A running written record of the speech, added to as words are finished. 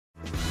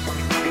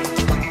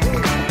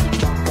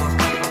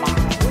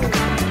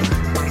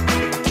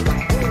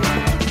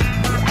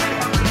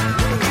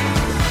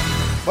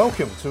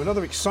Welcome to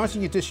another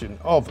exciting edition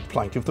of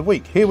Plank of the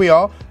Week. Here we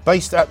are,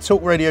 based at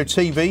Talk Radio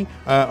TV.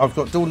 I've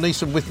got Dawn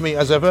Neesom with me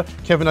as ever,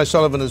 Kevin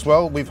O'Sullivan as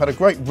well. We've had a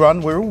great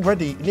run. We're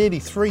already nearly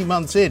 3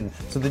 months in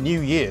to the new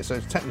year, so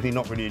it's technically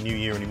not really a new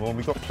year anymore.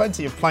 We've got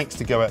plenty of planks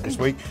to go at this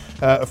week.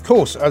 Of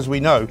course, as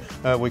we know,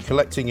 we're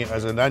collecting it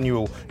as an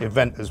annual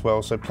event as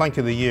well, so Plank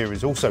of the Year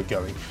is also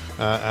going.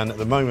 And at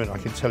the moment, I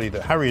can tell you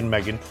that Harry and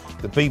Meghan,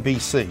 the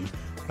BBC,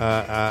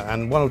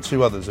 and one or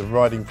two others are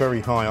riding very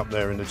high up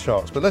there in the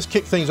charts. But let's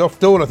kick things off.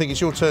 Dawn, I think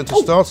it's your turn to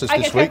start us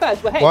this week. Well,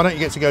 hey, why don't you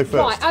get to go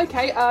first? Right,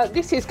 okay,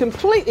 this is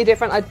completely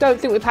different. I don't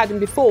think we've had him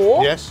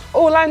before. Yes.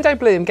 Orlando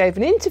Bloom gave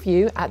an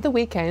interview at the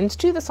weekend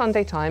to the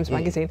Sunday Times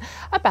magazine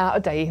about a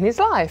day in his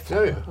life.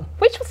 Oh, yeah.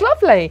 Which was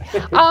lovely.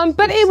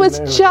 But it was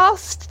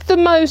just the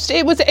most,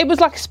 it was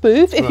like a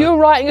spoof. If you're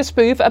writing a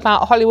spoof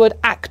about a Hollywood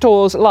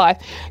actor's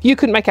life, you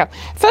couldn't make out.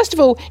 First of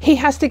all, he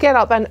has to get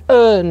up and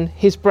earn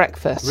his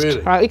breakfast.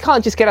 Really? Right? He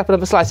can't just get up and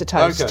have a slice of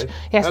toast. Okay.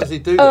 He has How to does he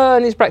do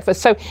earn his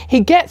breakfast. So he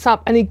gets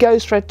up and he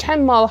goes for a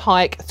 10-mile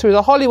hike through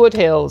the Hollywood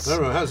Hills. All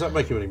right, how does that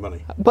make him any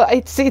money? But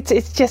it's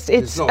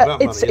not about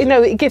money, is it? You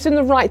know, it gives him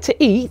the right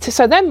to eat.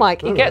 So then,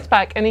 Mike, he gets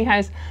back and he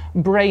has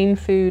brain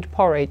food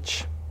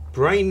porridge.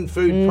 Brain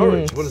food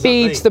porridge? What does that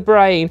mean? Feeds the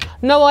brain.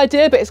 No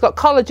idea, but it's got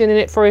collagen in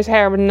it for his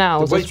hair and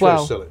nails as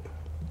well. Sell it?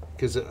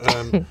 Because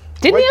didn't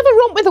he have a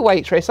romp with a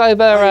waitress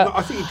over?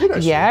 I think he did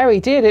actually. Yeah,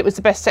 he did. It was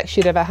the best sex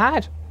she'd ever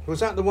had. Was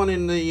that the one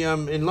in the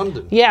in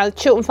London? Yeah,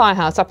 Chiltern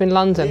Firehouse up in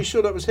London. Are you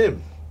sure that was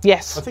him?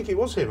 Yes. I think it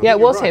was him. Yeah, it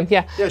was him,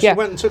 yeah. Yeah, she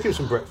went and took him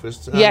some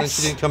breakfast, and then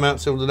she didn't come out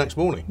till the next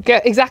morning. Yeah,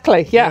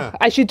 exactly, yeah,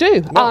 as you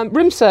do. Well,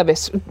 room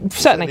service,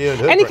 certainly.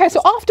 Any case,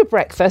 so after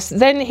breakfast,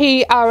 then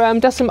he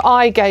does some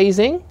eye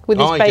gazing with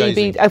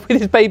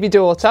his baby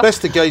daughter.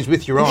 Best to gaze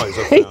with your eyes,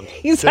 I found.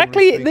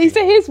 Exactly, these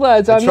are his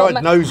words. I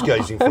tried nose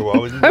gazing for a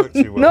while, it didn't work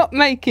too well. Not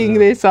making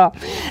this up.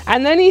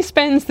 And then he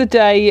spends the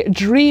day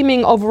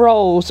dreaming of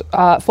roles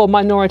for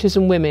minorities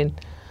and women.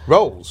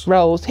 Rolls?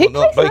 Rolls. He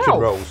not bacon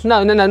rolls?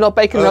 No, not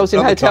bacon rolls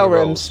in hotel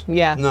rooms.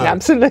 Yeah, no.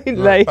 Absolutely.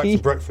 Right, back to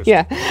breakfast.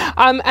 Yeah.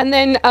 And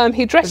then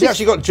he dresses... Has he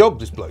actually got a job,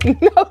 this bloke? No.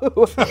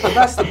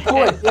 That's the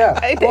point,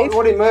 yeah.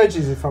 What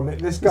emerges from it,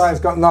 this guy's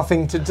got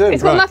nothing to do.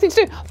 It's got nothing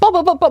to do.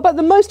 But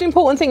the most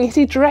important thing is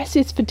he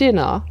dresses for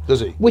dinner.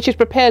 Does he? Which is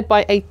prepared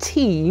by a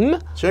team.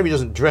 Shame he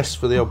doesn't dress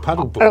for the old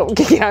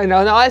paddleboard.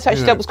 No, that's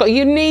actually double Scott.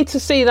 You need to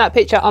see that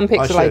picture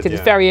unpixelated.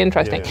 It's very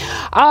interesting.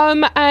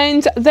 Yeah.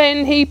 And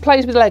then he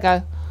plays with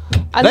Lego.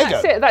 And Lego.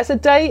 That's it. That's a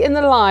day in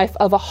the life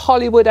of a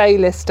Hollywood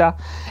A-lister.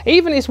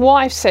 Even his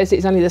wife says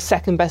it's only the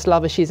second best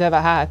lover she's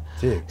ever had.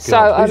 Dear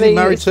God. Who's he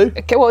married to?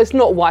 Well, it's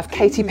not wife,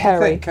 Katy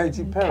Perry.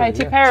 Katy Perry.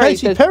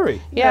 Katy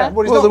Perry? Yeah.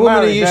 Well, the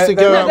woman who used to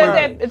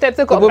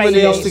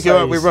go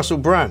out with Russell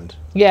Brand.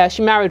 Yeah,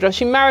 she married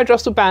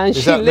Russell Brand.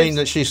 Does that mean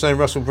that she's saying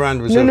Russell Brand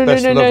was her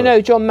best lover?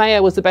 No. John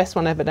Mayer was the best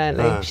one,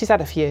 evidently. She's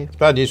had a few.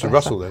 Bad news for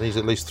Russell then. He's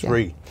at least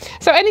 3. Yeah.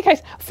 So, in any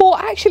case, for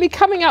actually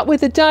coming up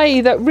with a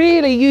day that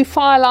really you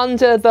file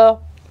under the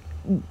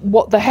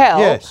what the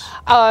hell,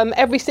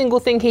 every single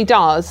thing he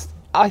does,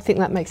 I think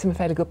that makes him a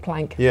fairly good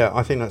plank. Yeah,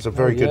 I think that's a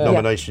very good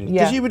nomination.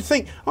 Because you would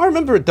think, I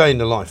remember a day in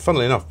the life,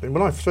 funnily enough,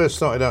 when I first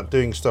started out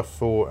doing stuff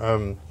for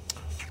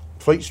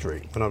Fleet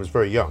Street when I was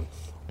very young.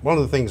 One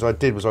of the things I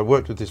did was I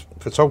worked with this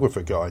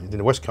photographer guy in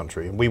the West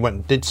Country, and we went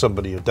and did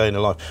somebody a day in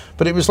the life.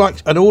 But it was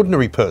like an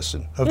ordinary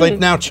person. They've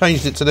now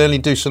changed it to they only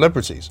do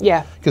celebrities.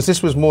 Yeah. Because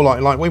this was more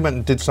like we went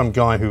and did some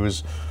guy who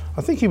was,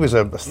 I think he was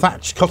a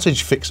thatch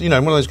cottage fixer. You know,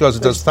 one of those guys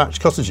that does thatch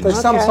cottages. They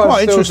sometimes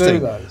quite interesting.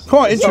 Do those.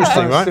 Quite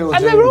interesting, right?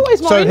 And they were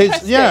always more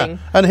interesting.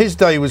 And his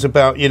day was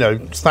about,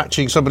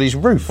 thatching somebody's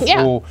roof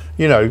or,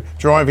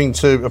 driving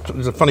to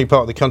a funny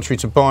part of the country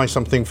to buy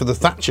something for the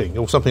thatching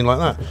or something like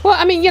that. Well,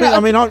 I mean,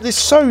 it's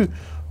so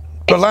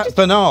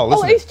banal,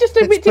 isn't it? It's just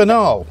it's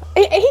banal.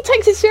 He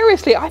takes it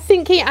seriously. I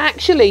think he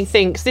actually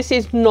thinks this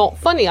is not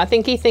funny. I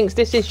think he thinks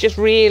this is just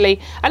really,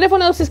 and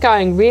everyone else is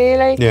going,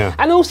 really? Yeah.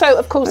 And also,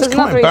 of course, there's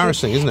another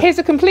embarrassing, isn't it? He's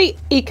a complete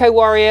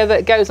eco-warrior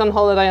that goes on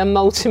holiday on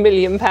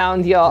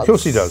multi-million-pound yachts. Of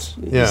course he does.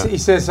 Yeah. He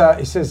says,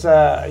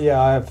 I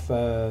have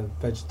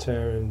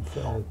vegetarian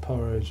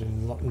porridge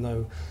and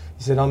no.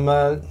 He said,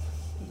 I'm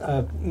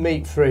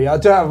meat free. I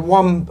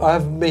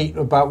have meat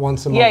about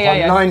once a month.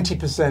 I'm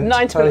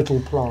 90% total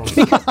plant.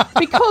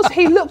 Because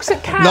he looks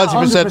at cows.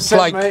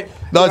 90% plank.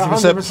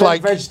 90%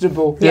 plank.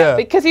 Vegetable. Yeah,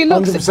 because he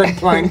looks 100%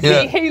 plank.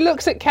 He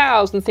looks at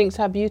cows and thinks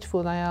how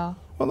beautiful they are.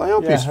 Well, they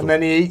are beautiful. And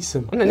then he eats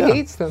them. He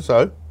eats them.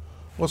 So,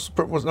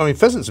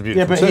 pheasants are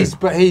beautiful too.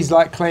 But he's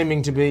like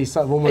claiming to be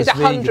sort of almost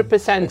vegan.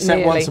 100%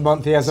 except once a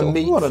month he has a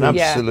meat. What an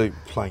absolute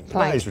plank.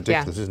 That is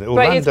ridiculous, isn't it?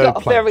 But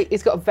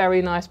he's got a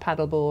very nice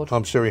paddleboard.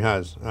 I'm sure he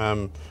has.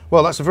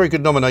 Well, that's a very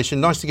good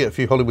nomination. Nice to get a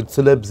few Hollywood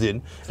celebs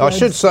in. I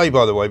should say,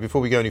 by the way,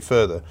 before we go any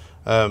further,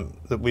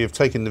 that we have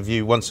taken the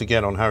view once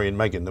again on Harry and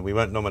Meghan that we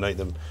won't nominate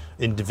them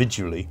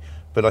individually.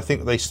 But I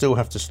think they still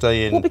have to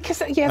stay in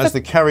as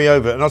the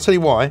carryover. And I'll tell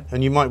you why,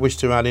 and you might wish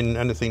to add in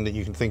anything that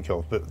you can think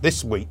of. But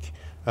this week,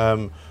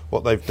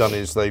 what they've done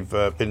is they've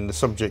been the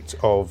subject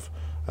of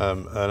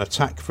an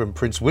attack from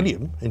Prince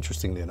William,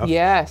 interestingly enough.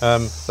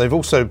 Yes. They've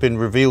also been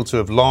revealed to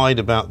have lied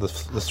about the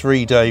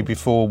 3-day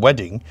before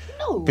wedding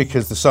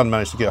because the Sun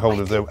managed to get hold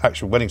of their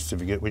actual wedding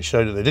certificate, which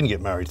showed that they didn't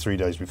get married 3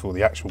 days before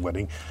the actual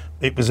wedding.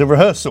 It was a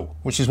rehearsal,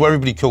 which is what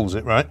everybody calls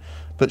it, right?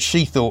 But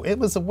she thought it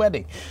was a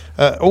wedding.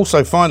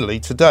 Also, finally,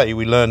 today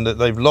we learned that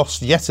they've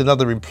lost yet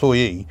another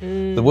employee.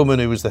 The woman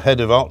who was the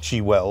head of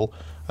Archie Well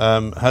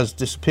has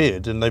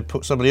disappeared, and they've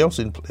put somebody else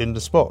in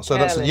the spot. So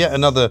that's yet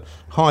another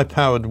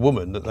high-powered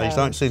woman that they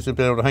don't seem to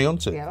be able to hang on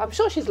to. Yeah, I'm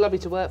sure she's lovely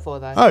to work for,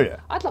 though. Oh, yeah.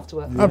 I'd love to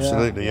work for her.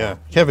 Absolutely, yeah.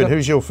 Kevin,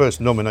 who's your first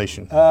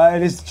nomination?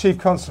 It is the Chief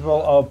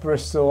Constable of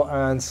Bristol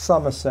and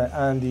Somerset,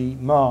 Andy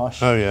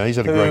Marsh. Oh, yeah, he's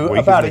had a great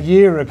week. About a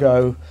year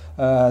ago,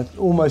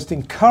 almost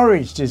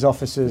encouraged his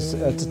officers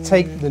to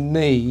take the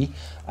knee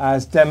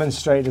as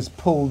demonstrators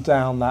pulled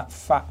down that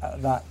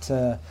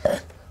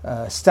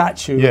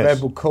statue of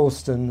Edward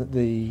Colston,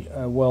 the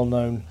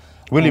well-known...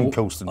 William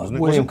Colston, wasn't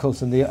it? William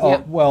Colston,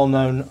 the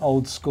well-known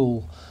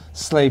old-school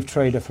slave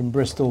trader from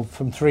Bristol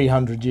from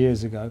 300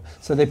 years ago.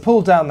 So they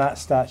pulled down that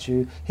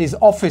statue. His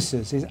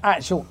officers, his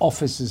actual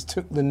officers,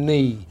 took the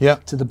knee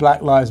to the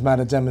Black Lives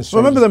Matter demonstration.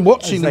 Well, I remember them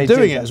watching them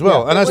doing it as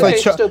well. And as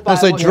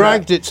they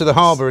dragged it to the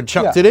harbour and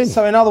chucked it in.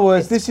 So in other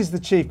words, this is the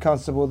Chief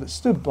Constable that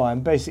stood by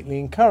and basically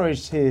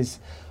encouraged his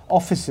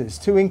officers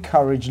to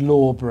encourage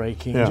law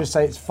breaking and just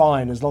say it's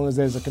fine as long as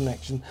there's a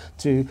connection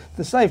to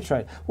the slave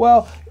trade.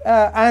 Well,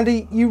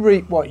 Andy, you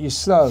reap what you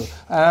sow.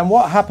 And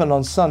what happened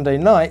on Sunday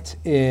night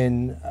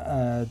in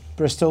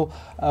Bristol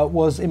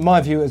was, in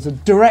my view, as a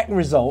direct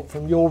result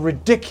from your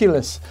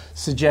ridiculous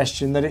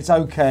suggestion that it's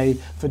okay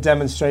for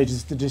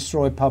demonstrators to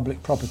destroy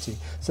public property.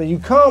 So you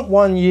can't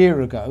 1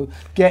 year ago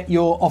get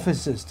your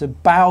officers to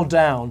bow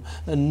down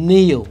and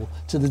kneel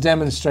to the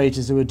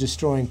demonstrators who are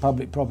destroying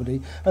public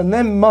property and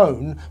then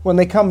moan when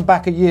they come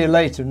back a year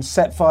later and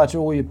set fire to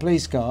all your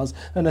police cars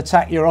and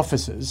attack your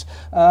officers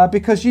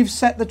because you've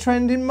set the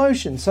trend in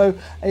motion. So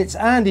it's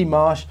Andy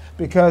Marsh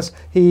because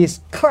he is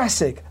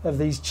classic of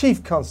these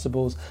chief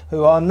constables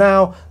who are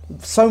now,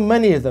 so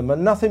many of them are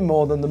nothing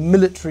more than the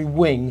military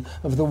wing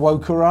of the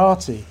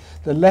wokerati,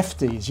 the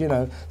lefties, you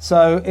know.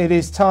 So it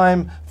is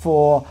time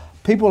for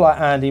people like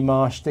Andy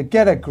Marsh to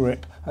get a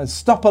grip and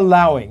stop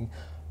allowing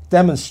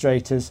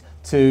demonstrators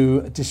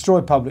to destroy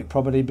public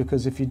property,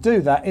 because if you do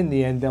that, in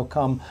the end they'll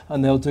come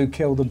and they'll do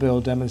kill the bill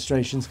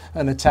demonstrations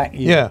and attack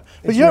you. Yeah,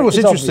 but you know what's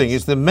interesting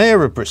is the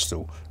mayor of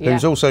Bristol,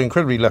 who's also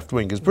incredibly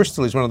left-wing, because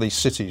Bristol is one of these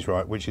cities,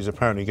 right, which is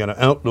apparently going to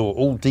outlaw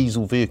all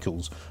diesel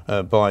vehicles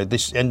by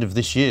this end of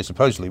this year,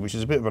 supposedly, which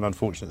is a bit of an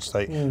unfortunate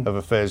state of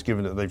affairs,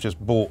 given that they've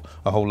just bought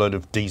a whole load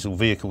of diesel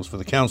vehicles for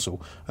the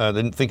council. They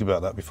didn't think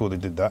about that before they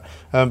did that.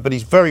 But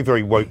he's very,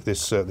 very woke,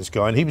 this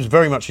guy, and he was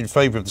very much in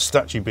favour of the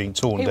statue being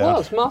torn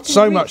down.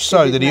 So much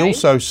so that he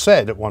also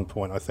said at one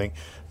point, I think,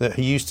 that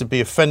he used to be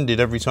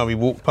offended every time he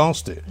walked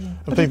past it.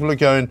 And people are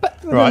going,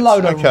 right,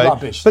 okay.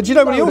 Rubbish. But you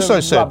know what he also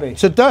said?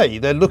 Today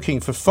they're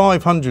looking for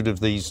 500 of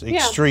these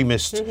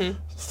extremist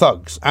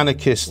thugs,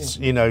 anarchists,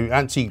 you know,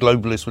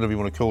 anti-globalists, whatever you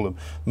want to call them,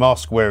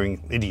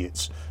 mask-wearing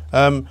idiots.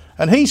 And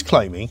he's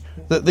claiming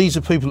that these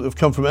are people that have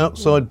come from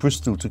outside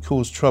Bristol to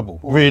cause trouble.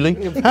 Really?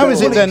 How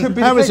is it then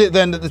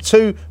that the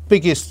two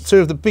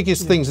of the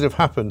biggest things that have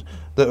happened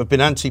that have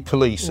been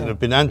anti-police and have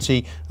been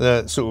anti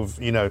sort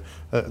of, you know,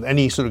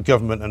 any sort of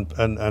government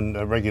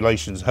and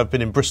regulations have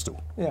been in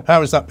Bristol?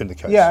 How has that been the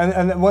case? Yeah,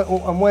 and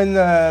when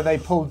they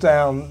pulled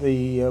down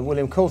the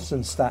William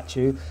Colston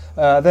statue,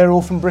 they're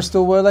all from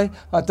Bristol, were they?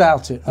 I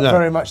doubt it. I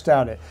very much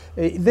doubt it.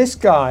 This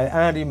guy,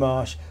 Andy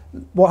Marsh,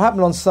 what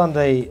happened on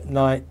Sunday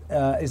night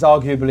is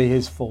arguably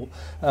his fault.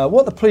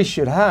 What the police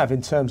should have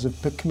in terms of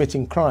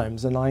committing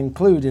crimes, and I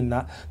include in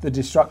that the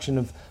destruction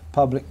of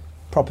public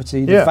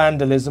property, the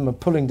vandalism of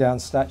pulling down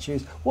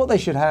statues, what they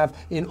should have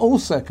in all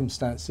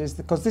circumstances,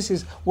 because this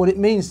is what it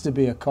means to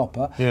be a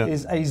copper,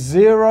 is a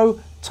zero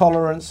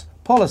tolerance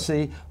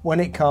policy when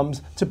it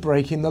comes to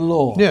breaking the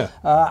law.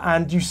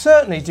 And you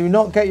certainly do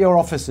not get your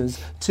officers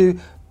to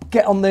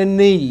get on their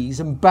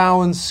knees and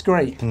bow and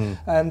scrape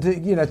and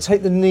you know,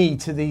 take the knee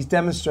to these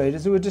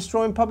demonstrators who are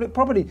destroying public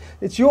property.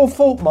 It's your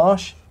fault,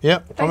 Marsh.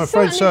 Yeah, I'm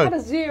afraid so. They had a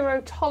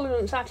zero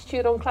tolerance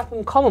attitude on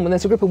Clapham Common when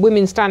there's a group of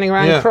women standing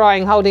around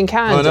crying, holding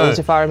candles,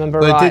 if I remember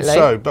rightly. They did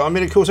so, but I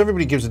mean, of course,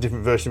 everybody gives a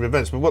different version of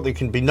events, but what there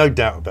can be no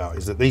doubt about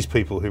is that these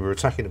people who were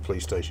attacking the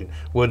police station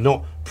were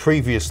not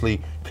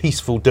previously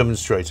peaceful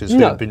demonstrators who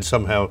had been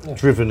somehow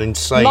driven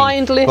insane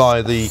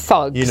by the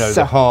thugs. You know,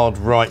 the hard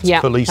right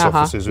police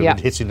officers who had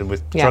been hitting them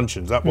with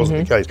truncheons. That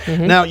wasn't the case.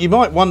 Now, you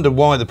might wonder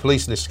why the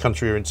police in this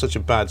country are in such a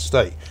bad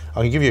state.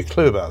 I can give you a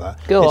clue about that.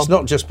 It's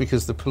not just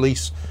because the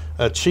police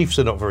chiefs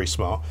are not very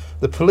smart.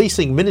 The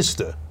policing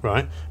minister,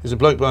 right, is a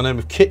bloke by the name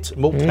of Kit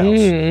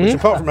Malthouse, which,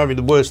 apart from having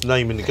the worst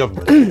name in the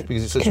government,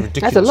 because it's such a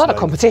ridiculous That's a lot name, of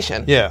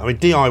competition. Yeah, I mean,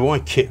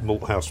 DIY Kit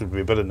Malthouse would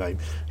be a better name.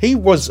 He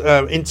was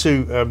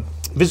into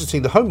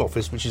visiting the Home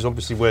Office, which is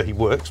obviously where he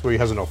works, where he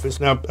has an office.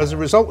 Now, as a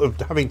result of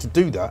having to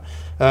do that,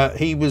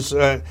 he was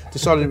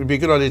decided it would be a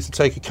good idea to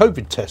take a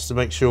COVID test to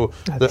make sure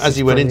that as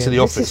he went into the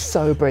office,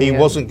 he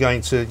wasn't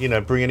going to,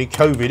 bring any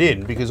COVID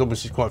in, because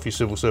obviously quite a few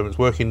civil servants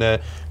working there.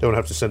 Don't want to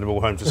have to send them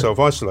all home to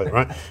self-isolate,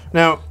 right?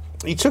 Now,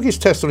 he took his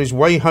test on his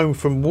way home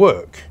from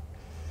work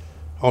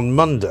on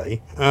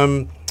Monday,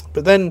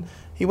 but then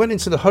he went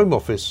into the Home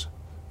Office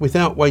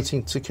without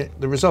waiting to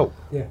get the result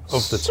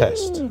of the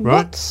test,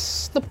 right?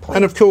 What's the point?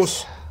 And of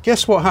course,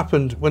 guess what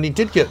happened when he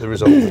did get the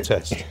result of the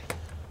test?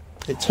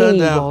 It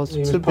turned out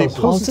to be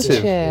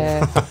positive.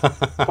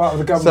 Part of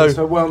the government's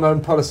well-known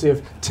policy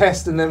of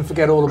test and then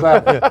forget all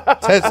about it.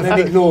 Test and then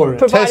ignore it.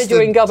 Provided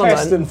you're in government.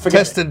 Test and forget.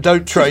 Test and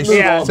don't trace.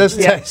 Test.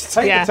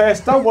 Take the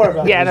test, don't worry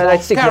about it.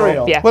 Let's carry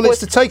on. Well,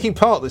 it's the taking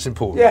part that's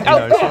important.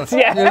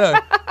 Yeah.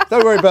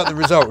 Don't worry about the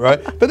result,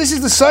 right? But this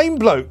is the same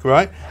bloke,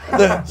 right,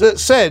 that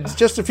said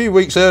just a few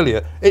weeks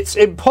earlier, it's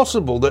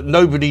impossible that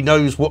nobody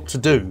knows what to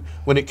do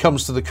when it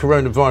comes to the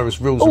coronavirus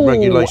rules and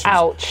regulations.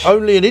 Ouch.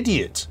 Only an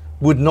idiot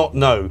would not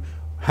know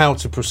how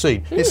to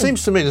proceed. It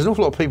seems to me there's an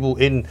awful lot of people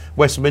in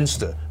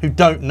Westminster who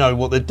don't know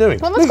what they're doing.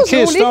 Well, Look at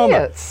Keir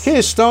Starmer. Idiots. Keir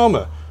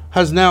Starmer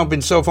has now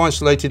been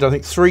self-isolated, I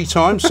think, 3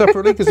 times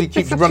separately because he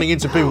keeps running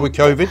into people with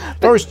COVID.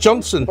 Boris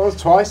Johnson... Well,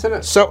 twice, isn't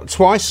it?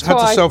 Twice had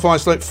to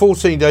self-isolate,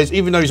 14 days,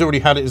 even though he's already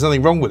had it, there's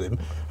nothing wrong with him.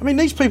 I mean,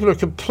 these people are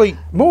complete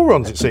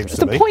morons, it seems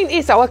to me. The point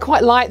is, though, I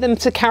quite like them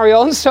to carry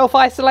on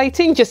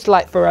self-isolating, just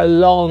like for a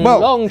long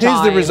time.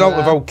 Here's the result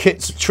of old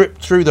Kit's trip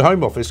through the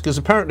Home Office, because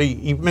apparently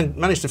he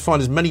managed to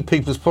find as many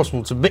people as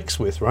possible to mix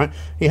with, right?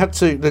 He had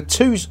the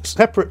 2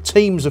 separate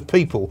teams of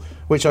people,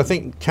 which I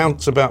think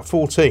counts about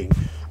 14,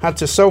 had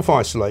to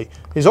self-isolate.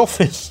 His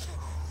office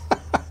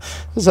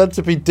has had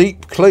to be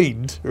deep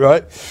cleaned,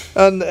 right?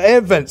 And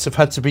air vents have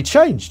had to be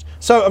changed.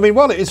 So, I mean,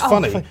 while it is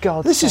funny, for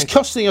God's this is sake.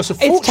 costing us a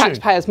fortune. It's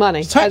taxpayers' money.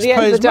 At the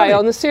end of the day,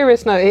 on the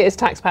serious note, it is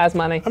taxpayers'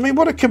 money. I mean,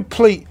 what a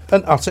complete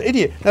and utter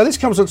idiot. Now, this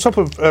comes on top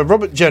of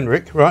Robert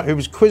Jenrick, right, who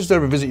was quizzed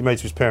over a visit he made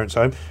to his parents'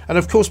 home, and,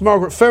 of course,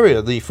 Margaret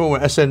Ferrier, the former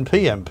SNP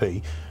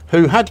MP,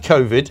 who had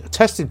COVID,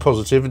 tested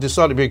positive, and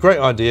decided it'd be a great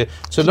idea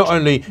to not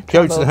only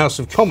go to the House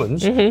of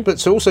Commons, but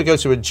to also go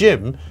to a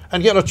gym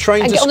and get on a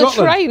train to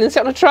Scotland. And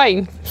sit on a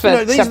train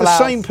for these are the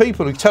same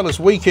people who tell us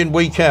week in,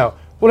 week out,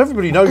 well,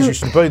 everybody knows you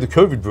should obey the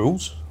COVID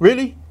rules.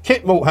 Really?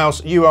 Kit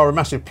Malthouse, you are a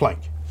massive plank.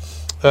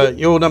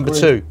 You're number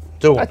 2.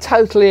 I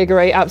totally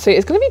agree, absolutely.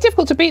 It's going to be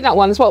difficult to beat that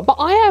one as well, but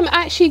I am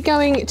actually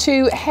going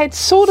to head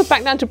sort of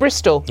back down to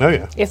Bristol. Oh,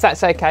 yeah. If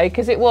that's okay,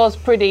 because it was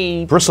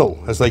pretty... Bristle,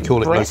 as they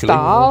call it Bristol.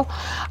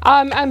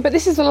 locally. But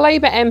this is the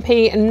Labour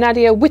MP,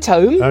 Nadia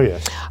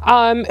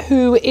Whittome,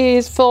 who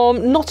is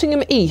from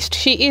Nottingham East.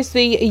 She is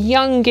the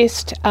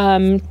youngest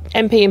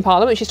MP in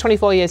Parliament. She's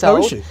 24 years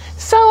old. Oh, is she?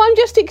 So I'm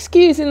just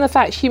excusing the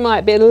fact she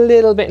might be a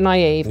little bit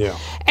naive. Yeah.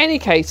 Any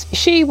case,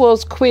 she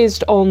was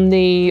quizzed on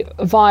the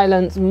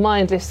violence,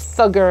 mindless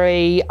thuggery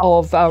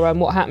of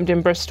what happened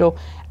in Bristol,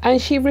 and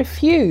she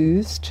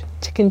refused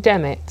to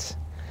condemn it.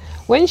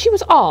 When she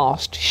was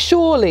asked,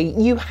 surely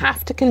you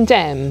have to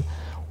condemn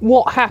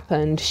what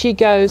happened, she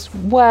goes,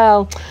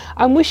 well,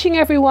 I'm wishing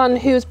everyone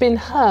who's been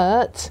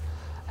hurt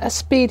a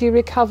speedy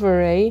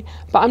recovery,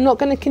 but I'm not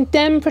going to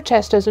condemn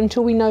protesters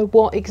until we know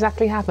what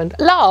exactly happened.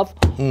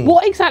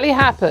 What exactly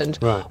happened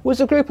was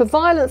a group of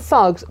violent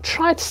thugs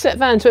tried to set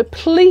van to a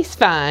police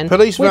van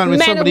with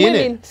men and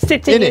women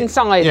sitting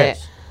inside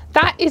it.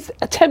 That is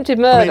attempted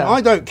murder. I mean,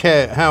 I don't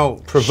care how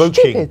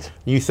provoking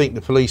you think the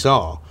police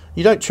are.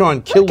 You don't try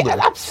and kill them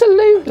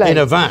absolutely in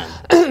a van.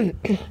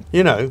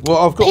 I've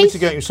got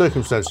mitigating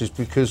circumstances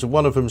because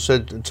one of them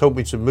told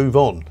me to move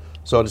on,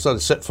 so I decided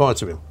to set fire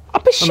to him.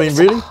 I mean,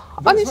 really?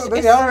 But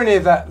the irony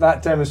of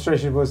that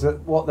demonstration was that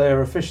what they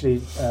were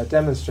officially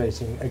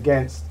demonstrating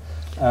against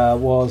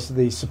was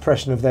the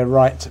suppression of their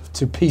right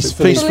to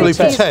peacefully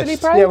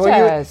protest. Yeah,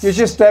 well, you're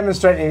just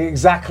demonstrating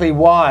exactly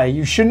why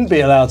you shouldn't be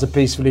allowed to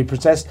peacefully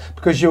protest,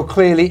 because you're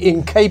clearly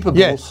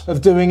incapable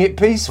of doing it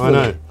peacefully. I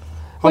know.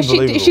 Well,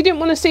 she didn't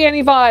want to see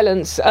any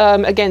violence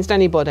against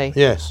anybody.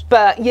 Yes.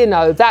 But,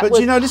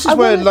 this is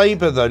where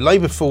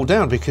Labour fall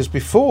down, because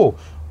before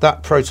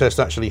that protest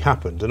actually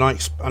happened, and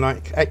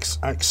I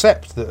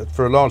accept that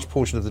for a large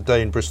portion of the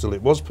day in Bristol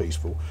it was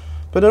peaceful,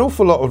 but an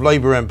awful lot of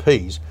Labour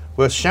MPs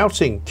were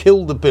shouting,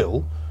 kill the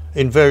bill,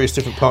 in various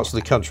different parts of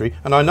the country,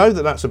 and I know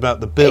that that's about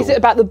the bill. Is it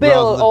about the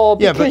bill, or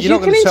because you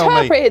can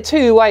interpret it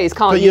 2 ways,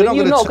 can't you?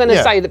 You're not going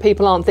to say that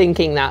people aren't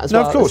thinking that as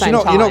well. No, of course you're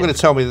not going to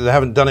tell me that they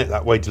haven't done it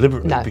that way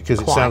deliberately,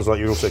 because it sounds like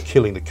you're also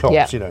killing the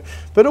cops,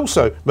 But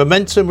also,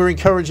 momentum, we're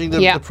encouraging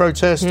the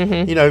protest.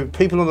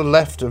 People on the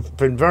left have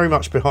been very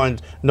much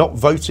behind not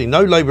voting.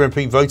 No Labour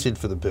MP voted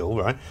for the bill,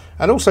 right?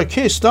 And also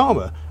Keir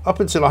Starmer, up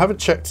until, I haven't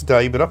checked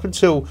today, but up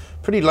until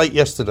pretty late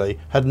yesterday,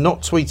 had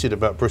not tweeted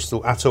about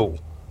Bristol at all.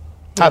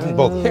 Hadn't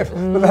bothered.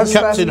 Yeah, but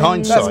Kept in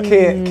hindsight. That's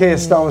Keir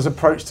Starmer's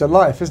approach to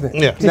life, isn't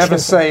it? Yeah. Never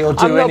say or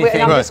do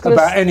anything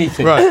about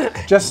anything. Right.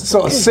 Just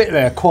sort of sit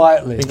there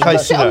quietly. In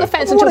case, sit on the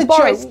fence until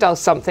Boris does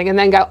something and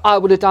then go, I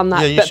would have done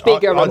that, but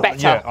bigger and better.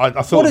 Yeah,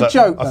 I thought what a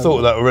joke, I thought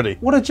of that already.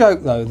 What a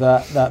joke, though,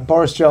 that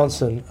Boris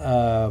Johnson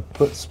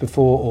puts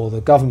before, or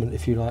the government,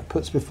 if you like,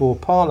 puts before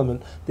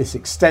Parliament this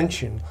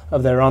extension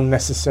of their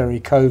unnecessary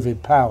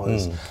COVID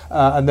powers.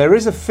 And there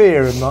is a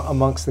fear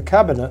amongst the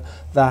Cabinet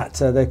that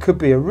there could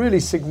be a really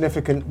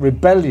significant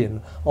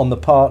rebellion on the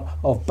part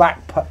of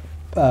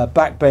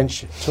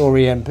backbench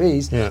Tory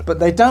MPs, but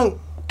they don't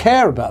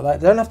care about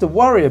that. They don't have to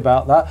worry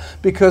about that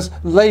because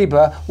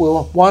Labour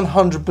will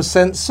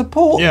 100%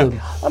 support them.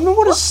 I mean,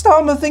 what does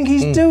Starmer think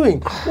he's doing?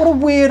 What a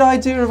weird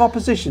idea of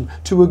opposition,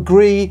 to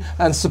agree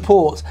and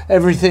support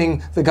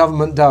everything the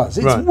government does.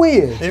 It's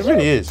weird. It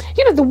really is.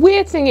 You know, the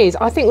weird thing is,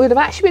 I think we'd have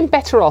actually been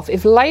better off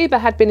if Labour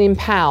had been in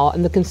power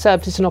and the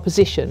Conservatives in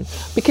opposition,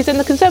 because then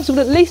the Conservatives would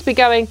at least be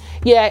going,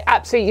 yeah,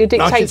 absolutely, you're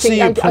dictating. I can see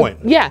your point.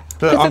 Yeah.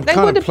 But I'm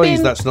kind of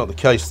pleased that's not the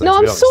case, though, No, I'm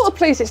honest. sort of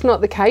pleased it's not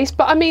the case,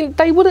 but I mean,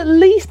 they would at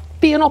least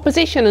be in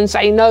opposition and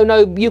say, no,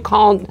 you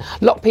can't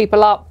lock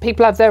people up,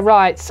 people have their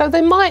rights. So they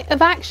might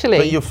have actually...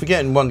 But you're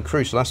forgetting one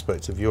crucial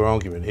aspect of your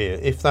argument here.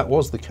 If that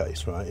was the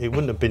case, right, it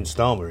wouldn't have been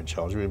Starmer in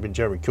charge, it would have been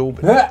Jeremy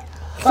Corbyn.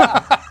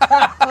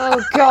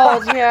 Oh,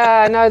 God,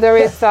 yeah, no, there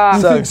is that.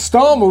 You think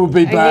Starmer would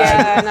be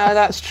bad? Yeah, no,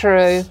 that's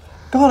true.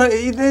 God,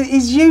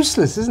 he's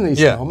useless, isn't he,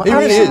 Starmer? He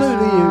really is.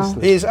 Absolutely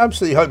useless. He is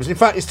absolutely hopeless. In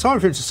fact, it's time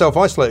for him to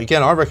self-isolate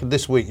again. I reckon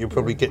this week he'll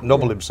probably get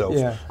nobble himself,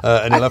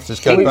 and he'll have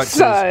to go back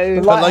to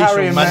his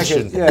palatial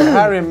mansion.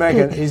 Harry and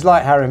Meghan. He's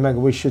like Harry and Meghan.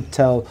 We should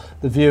tell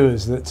the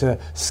viewers that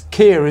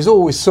Keir is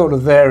always sort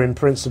of there in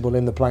principle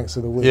in the planks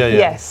of the week.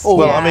 Yes.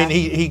 Well, I mean,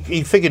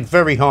 he figured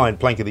very high in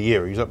plank of the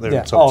year. He's up there in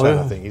the top 10,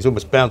 I think. He's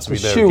almost bound to be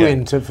there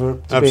again. To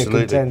be a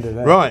contender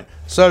there. Right.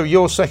 So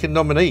your second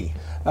nominee.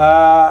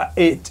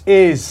 It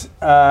is.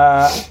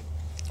 I've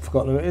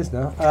forgotten who it is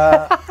now.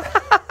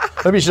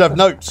 Maybe you should have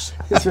notes.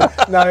 It's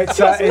notes.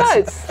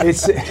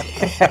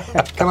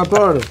 Can I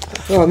borrow them?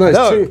 Oh no,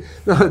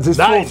 there's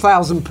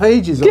 4,000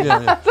 pages of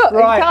it.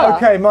 Right,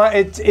 okay.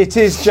 It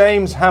is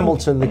James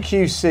Hamilton, the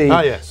QC,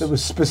 that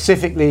was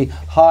specifically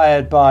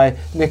hired by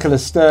Nicola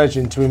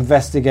Sturgeon to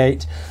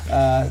investigate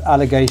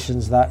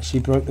allegations that she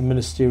broke the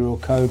ministerial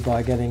code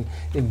by getting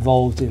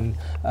involved in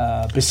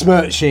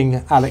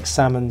besmirching Alex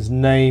Salmond's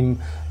name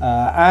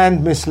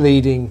and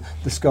misleading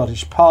the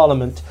Scottish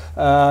Parliament.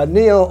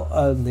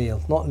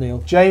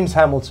 James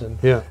Hamilton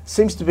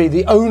seems to be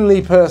the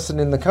only person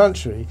in the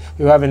country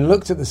who, having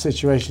looked at the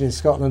situation in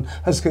Scotland,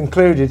 has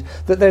concluded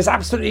that there's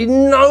absolutely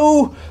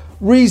no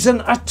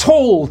reason at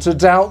all to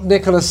doubt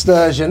Nicola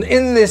Sturgeon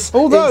in this.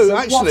 Although,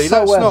 actually,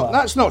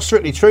 that's not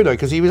strictly true, though,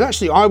 because he was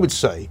actually, I would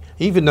say,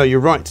 even though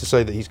you're right to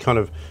say that he's kind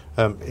of,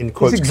 in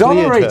quotes, he's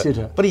exonerated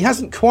her. But he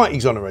hasn't quite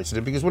exonerated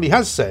her, because what he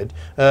has said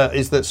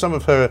is that some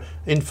of her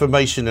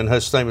information and her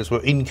statements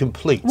were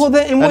incomplete.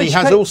 And he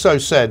has also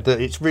said that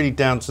it's really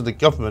down to the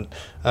government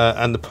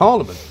and the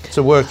Parliament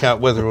to work out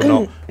whether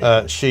or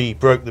not she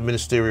broke the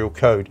ministerial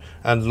code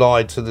and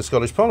lied to the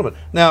Scottish Parliament.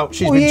 Now,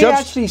 she's been judged. He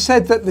actually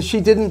said that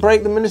she didn't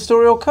break the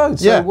ministerial code.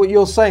 So what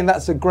you're saying,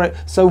 that's a great...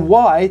 So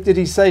why did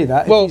he say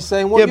that if he's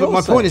saying what you're saying? But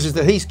my point is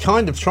that he's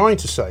kind of trying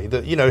to say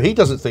that, he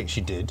doesn't think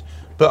she did,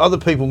 but other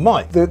people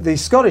might. The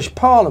Scottish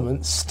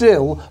Parliament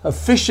still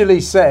officially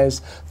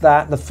says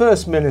that the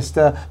First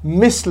Minister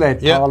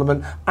misled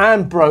Parliament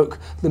and broke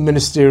the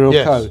ministerial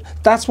code.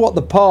 That's what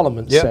the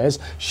Parliament says.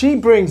 She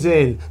brings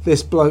in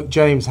this bloke,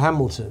 James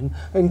Hamilton,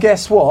 and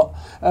guess what?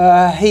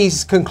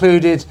 He's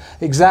concluded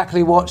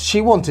exactly what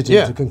she wanted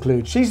him to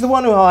conclude. She's the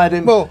one who hired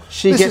him. Well,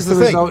 she gets the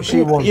result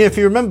she wanted. Yeah, if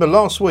you remember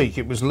last week,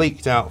 it was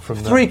leaked out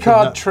from the...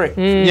 Three-card trick.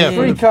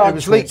 It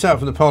was leaked out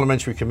from the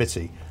Parliamentary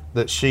Committee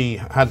that she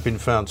had been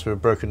found to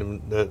have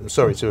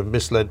to have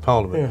misled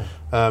Parliament.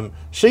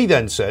 She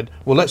then said,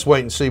 well, let's wait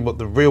and see what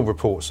the real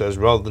report says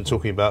rather than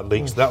talking about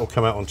leaks. That will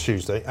come out on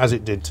Tuesday, as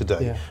it did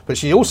today. But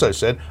she also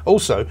said,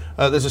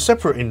 there's a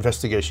separate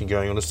investigation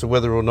going on as to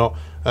whether or not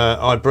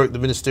I broke the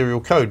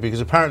ministerial code,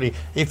 because apparently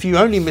if you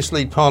only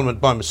mislead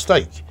Parliament by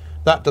mistake,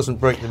 that doesn't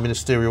break the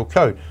ministerial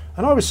code.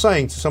 And I was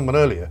saying to someone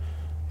earlier,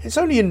 it's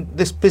only in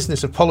this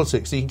business of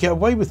politics that you can get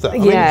away with that. I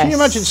mean, can you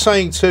imagine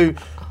saying to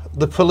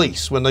the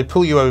police when they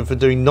pull you over for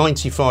doing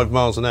 95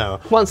 miles an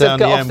hour once down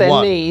they've got the off M1,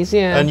 their knees,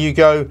 and you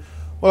go,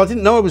 well, I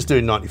didn't know I was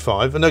doing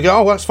 95, and they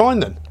go, oh, that's fine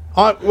then.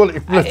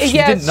 If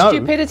you didn't know,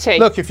 stupidity.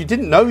 Look, if you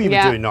didn't know you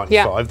were doing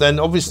 95, then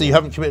obviously you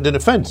haven't committed an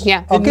offence.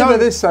 I'll give her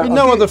this. In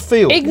no other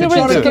field.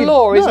 Ignorance of the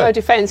law is no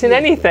defence in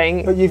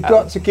anything. But you've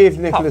got to give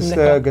Nicola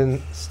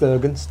Sturgeon.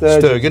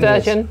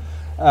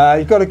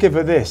 You've got to give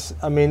her this.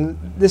 I mean,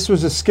 this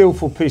was a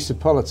skillful piece of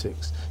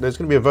politics. There's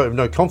going to be a vote of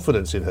no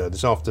confidence in her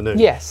this afternoon.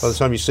 Yes. By the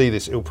time you see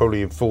this, it'll probably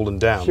have fallen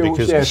down. She will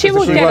get away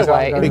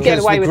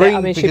with it.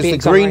 I mean, because the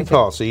Green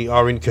Party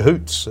are in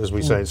cahoots, as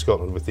we say in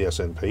Scotland, with the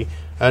SNP,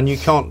 and you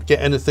can't get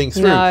anything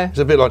through. It's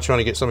a bit like trying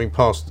to get something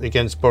passed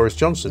against Boris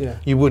Johnson.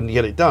 You wouldn't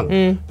get it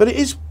done. But it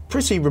is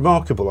pretty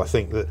remarkable, I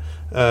think, that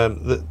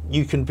that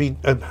you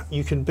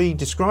can be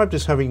described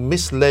as having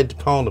misled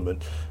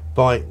Parliament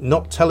by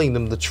not telling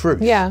them the truth,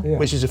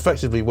 which is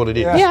effectively what it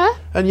is,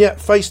 and yet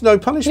face no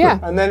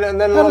punishment. And then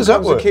along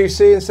comes the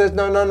QC and says,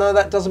 no,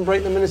 that doesn't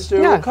break the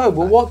ministerial code.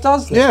 Well, what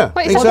does that? Yeah,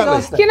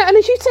 exactly. And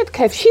as you said,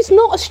 Kev, she's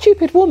not a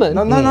stupid woman.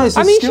 No, she's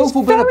a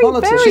skillful bit of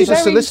politics. She's a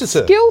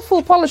solicitor.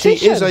 Skillful politician.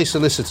 She is a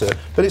solicitor,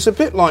 but it's a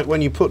bit like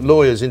when you put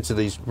lawyers into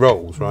these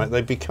roles, right?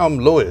 They become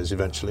lawyers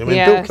eventually. I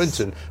mean, Bill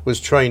Clinton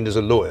was trained as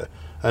a lawyer.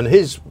 And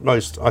his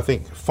most, I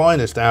think,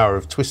 finest hour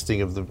of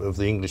twisting of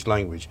the English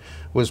language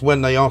was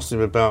when they asked him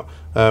about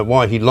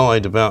why he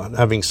lied about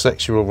having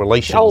sexual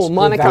relations with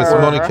Monica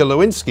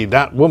Lewinsky,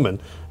 that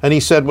woman. And he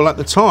said, well, at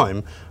the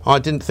time, I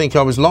didn't think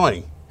I was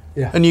lying.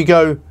 Yeah. And you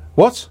go,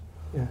 what?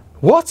 Yeah.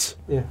 What?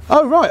 Yeah.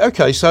 Oh, right,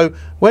 okay. So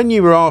when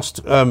you were asked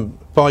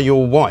by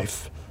your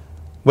wife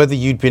whether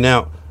you'd been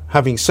out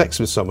having sex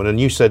with someone and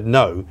you said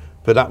no,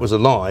 but that was a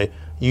lie,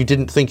 you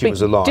didn't think it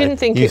was a lie. You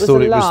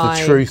thought it was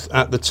the truth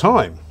at the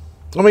time.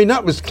 I mean,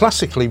 that was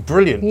classically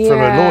brilliant from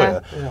a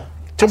lawyer. Yeah.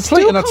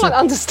 Complete and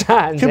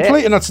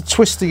utter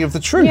twisting of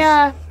the truth.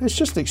 Yeah. It's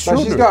just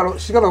extraordinary. So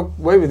she's got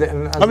away with it.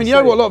 And I mean, you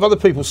know what a lot of other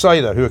people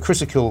say, though, who are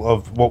critical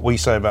of what we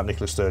say about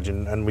Nicola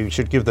Sturgeon, and we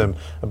should give them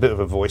a bit of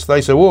a voice. They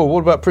say, well,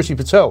 what about Priti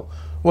Patel?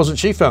 Wasn't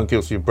she found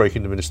guilty of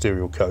breaking the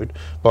ministerial code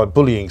by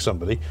bullying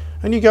somebody?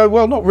 And you go,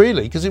 well, not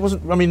really, because it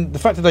wasn't, I mean, the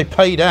fact that they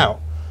paid out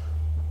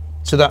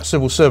to that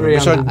civil servant,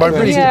 which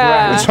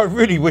I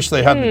really wish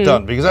they hadn't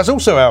done, because that's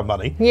also our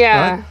money.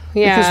 Right?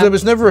 Because there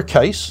was never a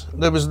case,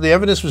 the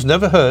evidence was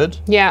never heard.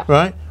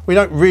 Right? We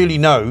don't really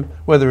know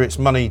whether it's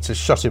money to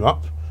shut him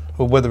up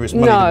or whether it's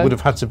money that would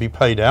have had to be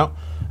paid out.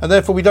 And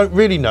therefore we don't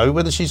really know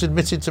whether she's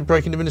admitted to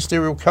breaking the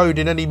ministerial code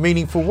in any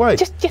meaningful way.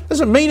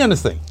 Doesn't mean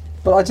anything.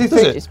 But I do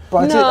think,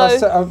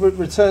 I would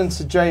return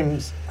to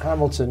James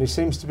Hamilton, who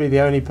seems to be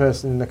the only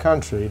person in the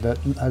country that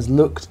has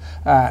looked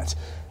at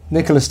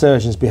Nicola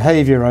Sturgeon's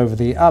behaviour over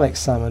the Alex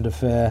Salmond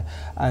affair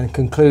and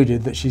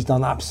concluded that she's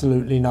done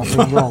absolutely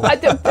nothing wrong.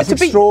 That's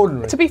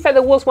extraordinary. To be fair,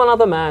 there was one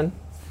other man.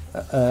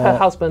 Her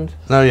husband.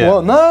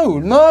 No, Well,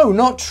 no,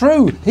 not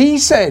true. He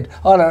said,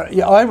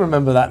 I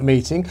remember that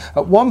meeting.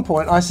 At one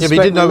point, I suspect he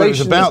didn't know what it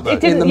was about, though.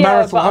 In the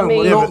marital home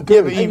were not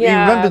good. But he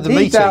remembered the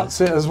meeting. He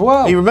doubts it as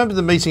well. He remembered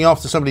the meeting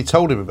after somebody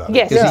told him about it.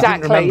 Yes,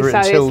 exactly. He didn't remember it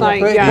until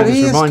but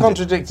he has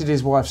contradicted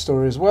his wife's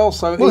story as well.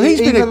 So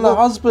even the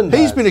husband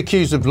he's been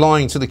accused of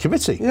lying to the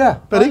committee.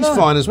 Yeah, but he's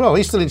fine as well.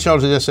 He's still in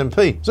charge of the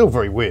SNP. It's all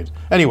very weird.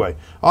 Anyway,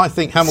 I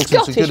think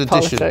Hamilton's a good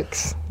addition.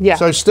 Yeah.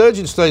 So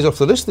Sturgeon stays off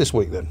the list this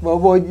week then.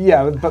 Well,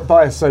 yeah, but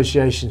by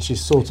association,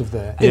 she's sort of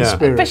there in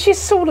spirit. But she's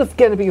sort of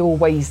going to be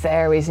always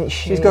there, isn't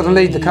she? She's got to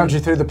lead the country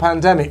through the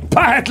pandemic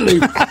badly.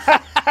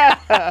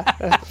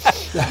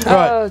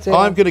 Right,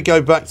 I'm going to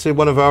go back to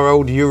one of our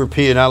old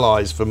European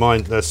allies for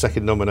my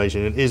second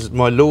nomination. It is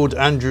my Lord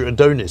Andrew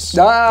Adonis.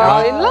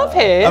 I love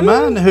him. A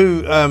man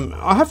who,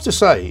 I have to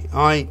say,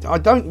 I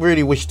don't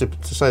really wish to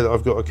say that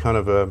I've got a kind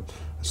of a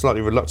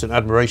slightly reluctant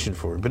admiration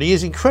for him, but he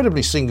is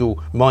incredibly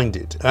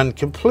single-minded and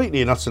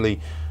completely and utterly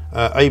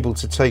able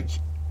to take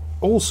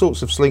all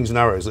sorts of slings and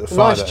arrows that are fired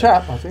at him. Nice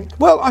chap, I think.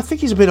 Well, I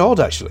think he's a bit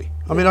odd, actually.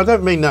 I mean, I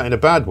don't mean that in a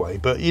bad way,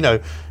 but, you know,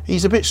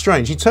 he's a bit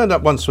strange. He turned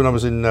up once when I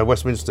was in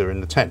Westminster in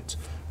the tent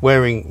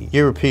wearing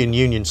European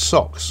Union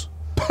socks,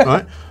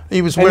 right?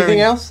 He was wearing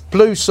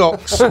blue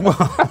socks.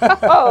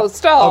 Oh,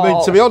 stop. I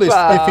mean, to be honest,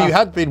 if he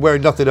had been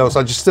wearing nothing else,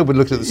 I'd just still been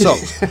looking at the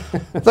socks.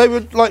 They were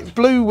like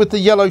blue with the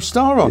yellow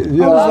star on.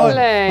 Yeah.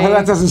 Well,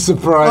 that doesn't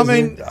surprise me.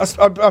 I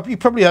mean, he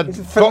probably had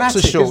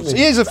boxer shorts.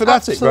 He is a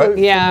fanatic, right?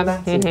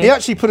 Yeah. Mm-hmm. He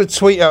actually put a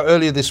tweet out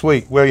earlier this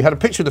week where he had a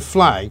picture of the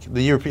flag,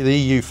 the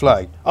EU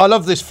flag. I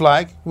love this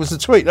flag, was the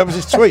tweet. That was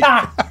his tweet.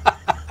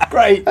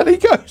 Great. And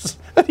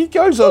he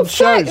goes on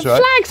shows, right?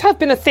 Flags have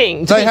been a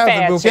thing. They have,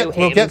 and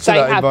we'll get to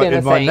that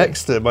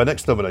in my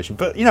next nomination.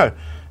 But you know,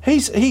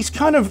 he's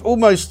kind of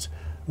almost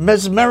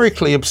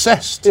mesmerically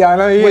obsessed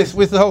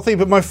with the whole thing.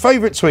 But my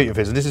favourite tweet of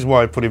his, and this is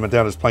why I put him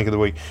down as Plank of the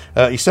Week,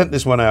 he sent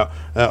this one out,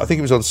 I think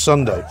it was on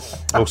Sunday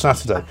or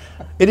Saturday.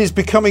 It is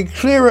becoming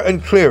clearer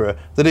and clearer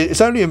that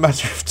it's only a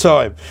matter of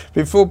time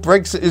before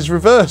Brexit is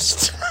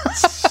reversed.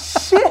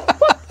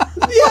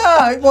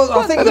 Yeah, well,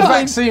 I think the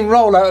vaccine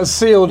rollout has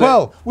sealed it.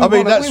 Well, I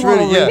mean, that's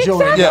really,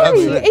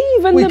 Exactly.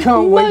 Even we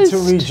can't wait to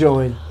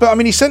rejoin. But I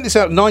mean, he sent this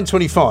out at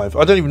 9:25.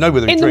 I don't even know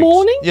whether he drinks. In the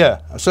morning? Yeah.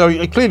 So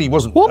he clearly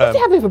wasn't. What was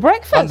he having for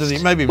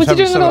breakfast? Maybe he was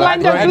having some of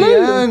that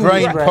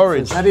grain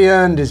porridge. Had he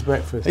earned his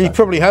breakfast? He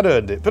probably had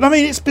earned it. But I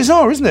mean, it's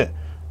bizarre, isn't it?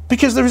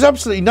 Because there is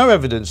absolutely no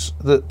evidence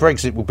that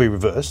Brexit will be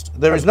reversed.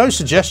 There is no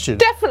suggestion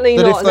that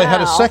if they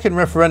had a second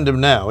referendum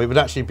now, it would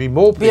actually be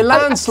more people. Be a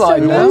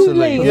landslide want to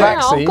leave.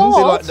 Vaccines.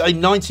 Like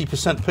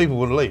 90% of people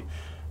want to leave.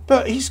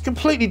 But he's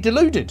completely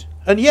deluded.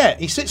 And yet,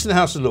 he sits in the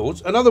House of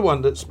Lords, another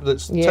one that's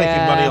taking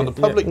money on the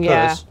public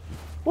purse.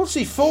 What's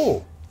he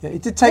for? Yeah, he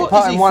did take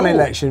part in one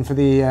election for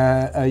the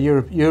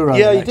Euro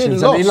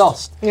elections, and he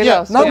lost.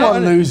 No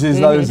one loses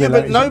those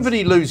elections. But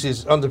nobody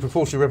loses under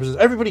proportional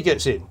representation. Everybody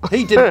gets in.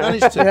 He didn't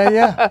manage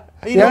to.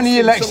 The only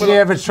election he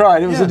ever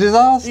tried, it was a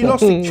disaster. He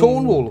lost in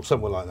Cornwall or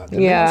somewhere like that.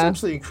 It was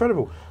absolutely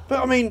incredible.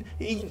 But I mean,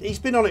 he's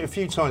been on it a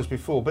few times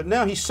before, but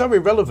now he's so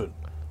irrelevant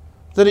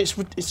that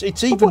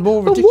it's even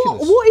more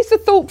ridiculous. What is the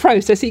thought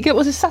process? It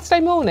was a Saturday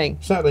morning.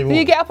 Saturday morning.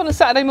 You get up on a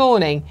Saturday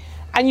morning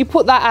and you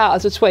put that out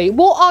as a tweet.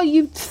 What are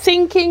you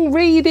thinking,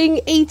 reading,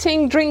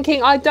 eating,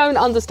 drinking? I don't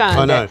understand.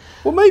 I know.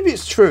 Well, maybe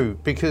it's true,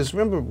 because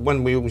remember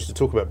when we used to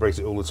talk about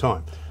Brexit all the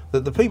time,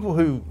 that the people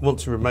who want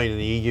to remain in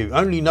the EU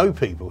only know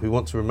people who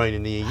want to remain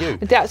in the EU.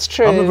 That's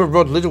true. I remember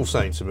Rod Liddell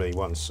saying to me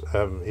once,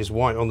 his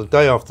wife, on the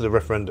day after the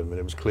referendum, and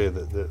it was clear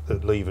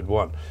that Leave had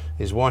won,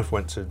 his wife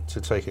went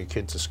to take her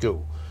kid to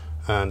school,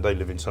 and they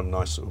live in some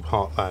nice sort of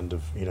heartland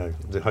of,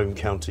 the home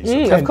counties.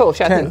 Of course,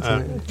 Kent.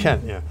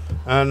 Kent, yeah.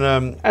 And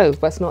well,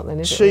 it's not then,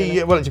 is it?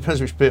 Really? Well, it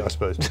depends which bit, I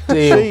suppose. Well,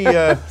 you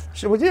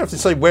don't have to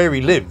say where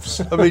he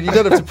lives. I mean, you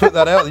don't have to put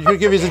that out. You can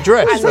give his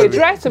address. And the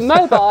address and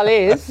mobile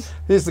is.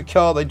 Here's the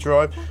car they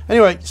drive.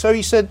 Anyway, so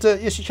he said,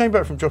 she came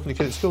back from dropping the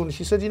kid at school, and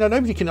she said,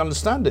 nobody can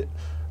understand it.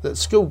 At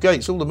school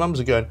gates, all the mums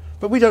are going,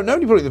 but we don't know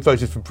anybody that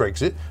voted for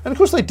Brexit. And of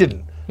course they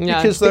didn't.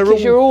 No, because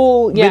they're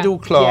all middle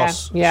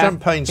class,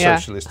 champagne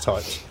socialist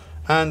types.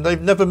 And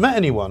they've never met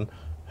anyone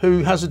who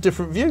has a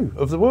different view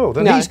of the world.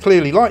 And he's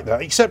clearly like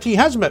that, except he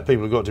has met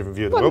people who've got a different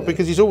view of the world,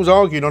 because he's always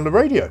arguing on the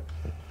radio.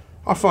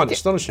 I find it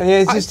astonishing.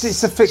 Yeah,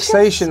 it's a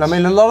fixation. I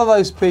mean, a lot of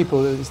those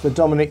people, it's the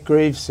Dominic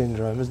Greaves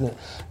syndrome, isn't it?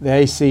 The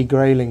AC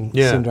Grayling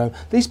syndrome.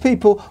 These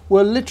people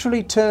were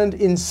literally turned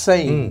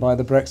insane by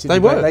the Brexit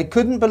debate. They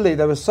couldn't believe.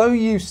 They were so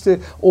used to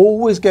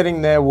always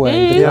getting their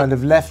way, the kind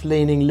of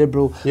left-leaning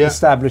liberal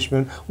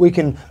establishment. We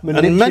can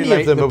manipulate and many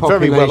of them the are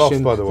population. very well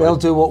off, by the way. They'll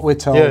do what we're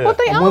told. But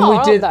they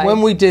are,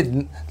 when we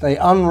didn't, they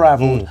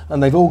unravelled,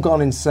 and they've all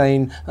gone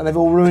insane, and they've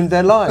all ruined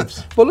their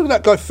lives. Well, look at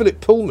that guy,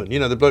 Philip Pullman,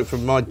 the bloke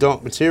from My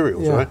Dark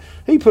Materials, right?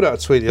 He put out a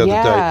tweet the other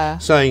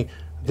day saying,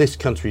 this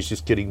country is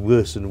just getting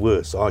worse and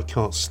worse. I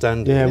can't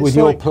stand it. Yeah, with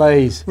your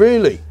plays.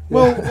 Really?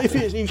 Well, if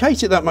you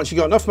hate it that much, you've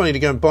got enough money to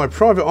go and buy a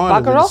private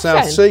island in the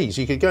South Seas.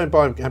 You could go and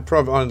buy a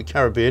private island in the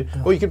Caribbean,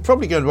 or you could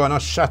probably go and buy a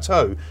nice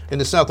chateau in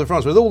the south of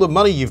France with all the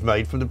money you've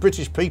made from the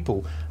British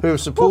people who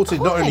have supported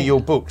not only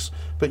your books,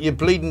 but your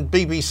bleeding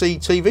BBC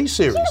TV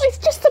series. It's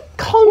just the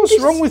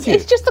What's wrong with you?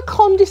 It's just the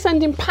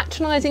condescending,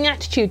 patronising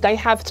attitude they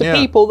have to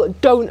people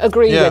that don't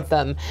agree with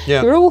them.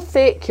 Yeah. You're all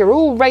thick, you're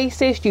all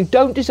racist, you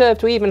don't deserve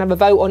to even have a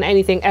vote on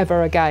anything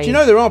ever again. Do you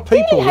know there are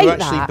people who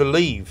actually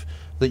believe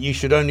that you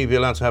should only be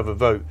allowed to have a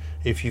vote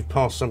if you've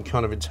passed some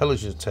kind of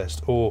intelligence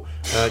test, or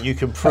you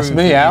can prove... That's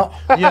me out.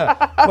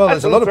 Yeah, well,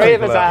 there's a lot of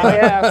people out.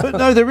 Yeah. But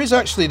no,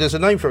 there's a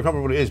name for it, I can't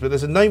remember what it is, but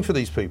there's a name for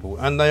these people,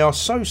 and they are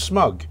so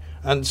smug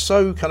and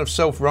so kind of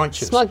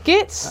self-righteous. Smug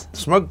gits?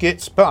 Smug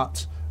gits,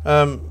 but...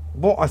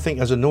 what I think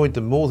has annoyed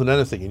them more than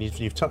anything, and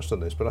you've touched on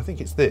this, but I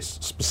think it's this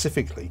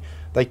specifically: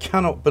 they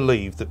cannot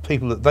believe that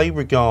people that they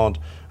regard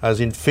as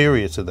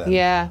inferior to them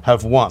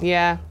have won.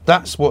 Yeah,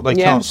 that's what they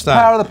can't stand.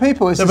 The power of the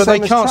people. It's but they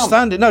can't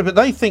stand it. No, but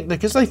they think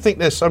because they think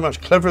they're so much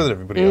cleverer than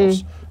everybody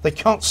else, they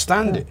can't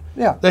stand it.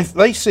 Yeah,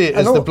 they see it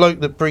as the bloke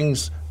that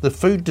brings the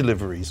food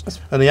deliveries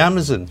and the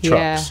Amazon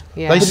trucks.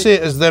 They see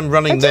it as them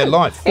running their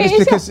life,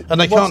 and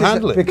they can't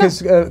handle it.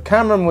 Because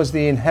Cameron was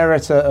the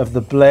inheritor of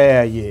the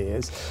Blair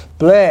years.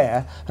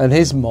 Blair and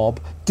his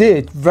mob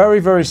did very,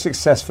 very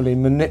successfully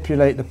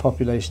manipulate the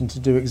population to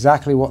do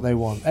exactly what they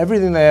want.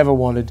 Everything they ever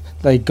wanted,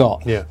 they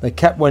got. Yeah. They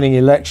kept winning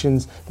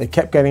elections. They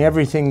kept getting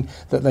everything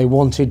that they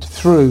wanted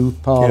through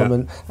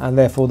Parliament, and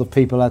therefore the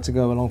people had to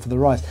go along for the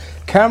rise.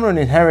 Cameron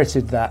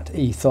inherited that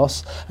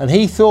ethos, and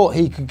he thought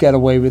he could get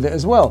away with it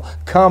as well.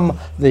 Come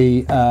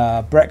the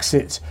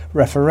Brexit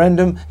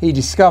referendum, he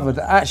discovered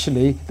that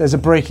actually there's a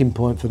breaking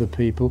point for the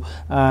people,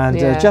 and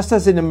just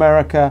as in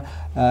America,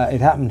 it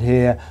happened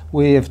here,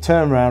 we have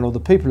turned around, or the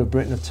people of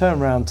Britain have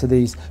turned around to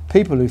these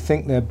people who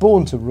think they're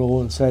born to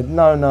rule and said,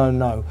 no,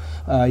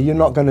 you're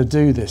not going to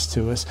do this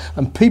to us.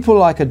 And people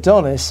like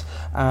Adonis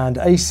and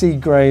AC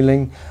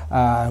Grayling,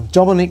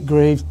 Dominic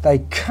Greaves, they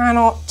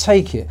cannot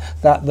take it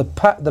that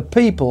the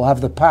people have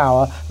the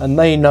power and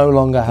they no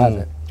longer have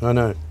it. I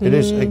know. It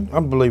is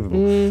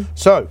unbelievable.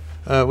 So,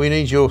 we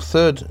need your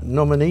third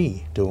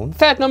nominee, Dawn.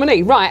 Third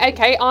nominee, right,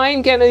 okay.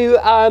 I'm going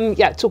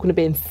to, talking of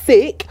being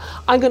thick,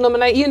 I'm going to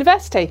nominate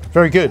university.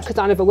 Very good. Because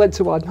I never went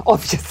to one,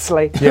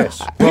 obviously.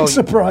 Yes. Big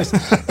surprise.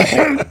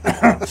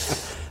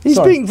 He's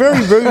being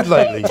very rude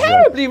lately.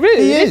 Terribly rude,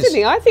 isn't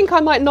he? I think I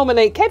might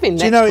nominate Kevin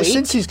next week. Do you know,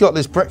 since he's got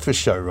this breakfast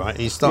show, right,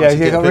 he's starting to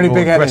get a bit more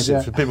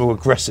aggressive. A bit more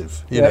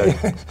aggressive, you know.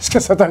 It's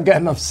because I don't get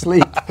enough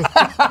sleep.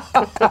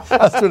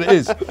 That's what it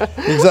is.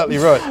 Exactly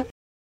right.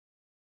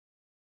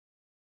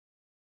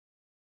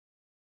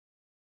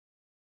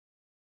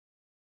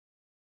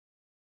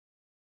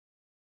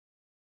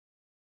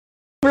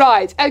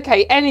 Right,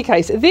 okay, any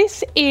case,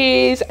 this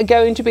is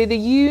going to be the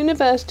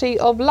University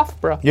of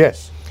Loughborough.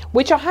 Yes.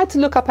 Which I had to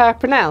look up how to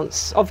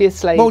pronounce,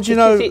 obviously. Well, do you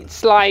know,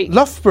 it's like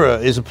Loughborough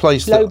is a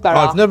place that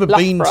I've never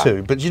been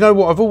to, but do you know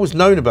what I've always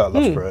known about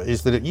Loughborough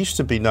is that it used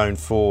to be known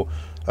for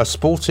a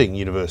sporting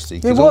university.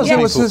 It was. It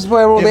was just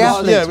where all the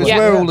athletes were. Yeah, it was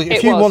where all the.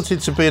 If you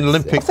wanted to be an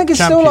Olympic champion, I think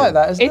it's still like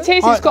that, isn't it? It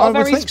is. It's got I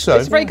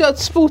a very good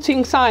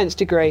sporting science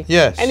degree.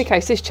 Yes. In any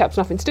case, this chap's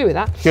nothing to do with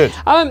that. Good.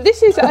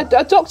 This is a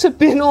Dr.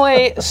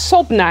 Binoy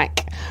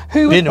Sobnak,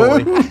 who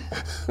Binoy.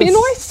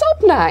 Binoy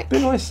Sobnak.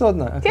 Binoy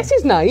Sobnak. Okay. Guess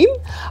his name.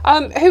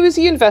 Who was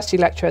a university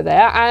lecturer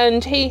there,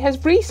 and he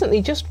has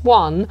recently just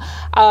won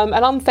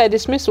an unfair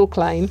dismissal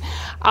claim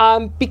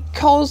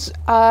because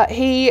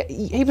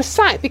he was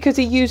sacked because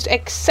he used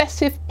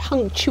excessive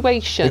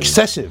punctuation.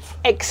 Excessive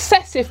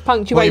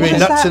punctuation. What do you mean?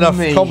 That's enough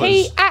commas.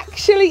 He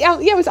actually,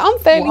 was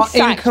unfairly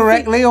sacked.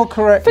 Incorrectly or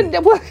correctly?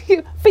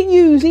 For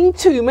using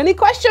too many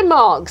question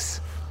marks.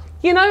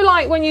 You know,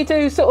 like when you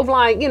do sort of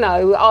like,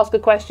 ask a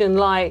question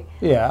like,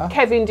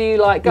 Kevin, do you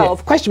like golf?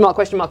 Yeah. Question mark,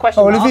 question mark,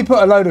 question mark. Well, if you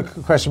put a load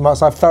of question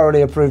marks, I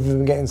thoroughly approve of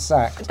him getting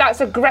sacked.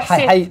 That's aggressive.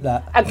 I hate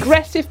that.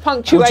 Aggressive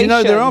punctuation. Well, do you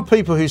know, there are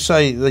people who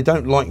say they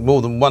don't like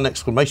more than one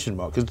exclamation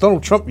mark, because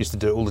Donald Trump used to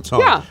do it all the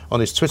time on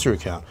his Twitter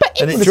account.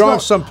 And it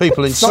drives some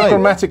people insane. It's not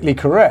grammatically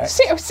correct.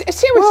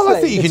 Seriously. Well,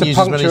 I think you can use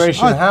as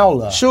many.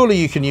 Howler. Surely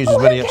you can use as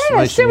many exclamation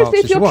marks Seriously,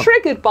 as if you want. you're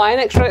triggered by an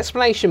extra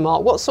exclamation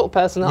mark, what sort of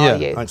person are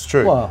you? Yeah, that's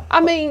true. Well, I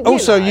mean,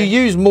 also, you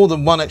use more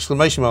than one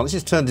exclamation mark. This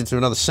has turned into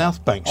another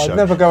South Bank show. I'd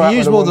never go out you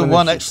use with a more than woman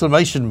one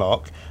exclamation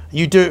mark.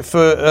 You do it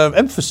for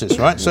emphasis,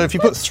 right? So if you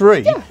put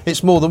three,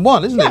 it's more than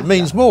one, isn't it? It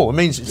means more. It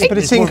means but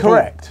it's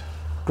incorrect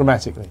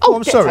grammatically. Oh,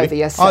 I'm sorry.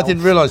 I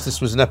didn't realise this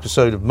was an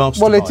episode of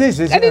Mastermind. Well, it is.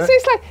 Isn't it?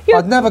 It's like,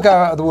 I'd never go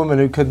out with a woman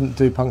who couldn't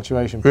do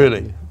punctuation.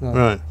 Really? No.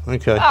 Right.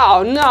 Okay.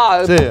 Oh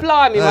no!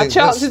 Blimey, my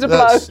chances are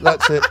blown.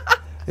 That's it.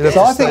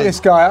 So I think this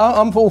guy,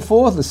 I'm all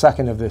for the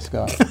sacking of this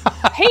guy.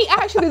 He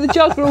actually, the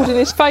judge ruled in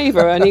his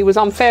favour, and he was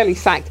unfairly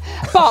sacked.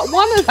 But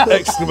one of the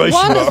exclamation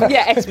mark.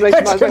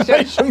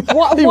 Exclamation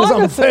mark. He was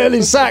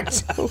unfairly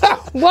sacked.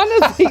 One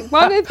of the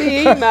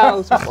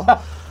emails.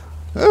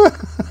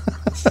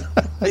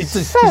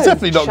 He's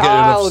definitely not getting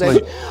enough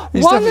sleep.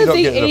 One of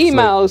the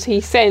emails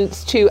he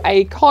sent to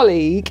a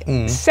colleague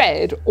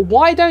said,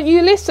 "Why don't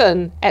you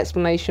listen?"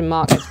 Exclamation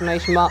mark!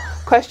 Exclamation mark!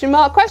 Question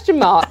mark! Question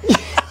mark!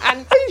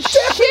 And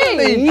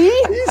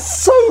he's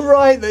so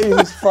right that he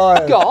was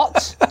fired.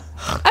 Got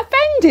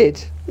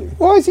offended.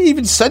 Why is he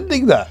even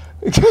sending that?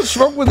 What's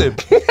wrong with him?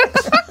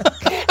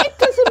 It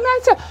doesn't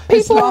matter.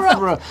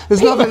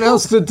 There's nothing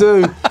else to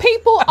do.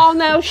 People are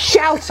now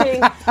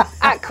shouting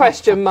at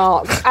question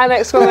marks and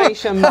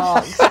exclamation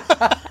marks.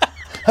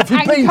 Have you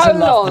been and to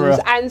colons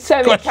and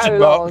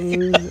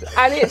semicolons,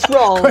 and it's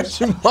wrong.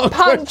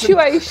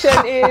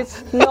 Punctuation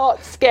is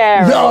not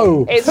scary.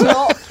 No, it's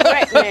not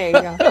threatening.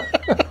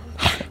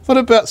 What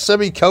about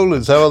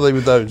semicolons? How are they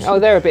with those? Oh,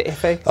 they're a bit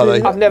iffy. Are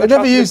they? I've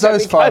never used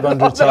those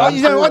 500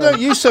 times. I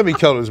don't use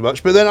semicolons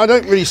much, but then I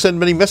don't really send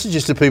many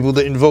messages to people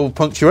that involve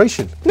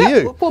punctuation. Do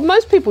you? Well,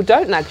 most people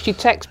don't now because you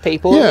text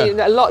people.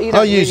 Yeah. A lot. You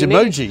don't I use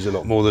really emojis a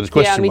lot more than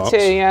question marks. Yeah,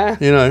 me too. Yeah.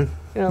 You know.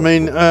 I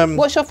mean,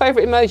 what's your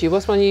favourite emoji?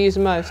 What's one you use the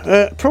most?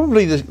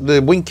 Probably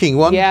the winking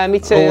one. Yeah, me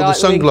too. Or the like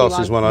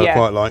sunglasses one. I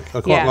quite like.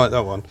 I quite like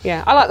that one.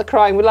 Yeah, I like the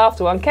crying with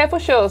laughter one. Kev,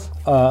 what's yours?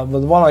 Well, the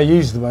one I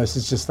use the most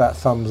is just that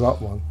thumbs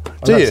up one.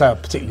 Do you? I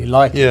particularly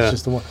like it. Yeah. It's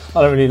just the one.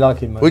 I don't really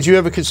like it much. Would you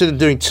ever consider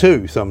doing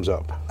 2 thumbs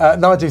up?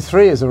 No, I do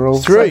 3 as a rule.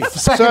 3.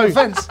 Second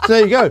offence.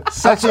 There you go.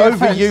 That's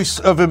overuse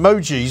of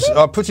emojis.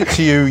 I'll put it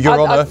to you, Your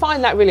Honour. I'd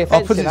find that really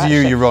offensive. I'll put it to you,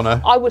 Your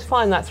Honour. I would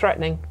find that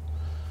threatening.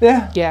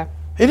 Yeah. Yeah.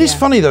 It is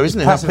funny though, isn't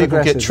it, how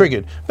people get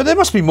triggered? But there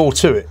must be more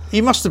to it. He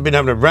must have been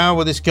having a row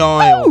with this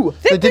guy. Oh,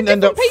 they didn't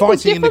end up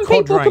fighting in the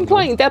quadrangle. People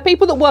complain. There are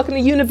people that work in a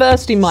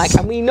university, Mike,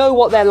 and we know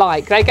what they're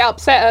like. They get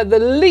upset at the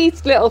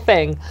least little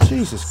thing.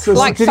 Jesus Christ.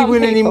 Like did he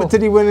win any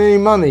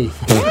money?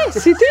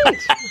 Yes, he did.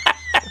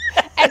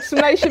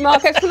 Exclamation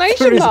mark,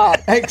 exclamation mark.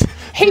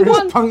 He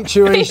won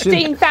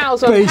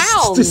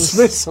 £15,000.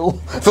 Dismissal.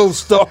 Full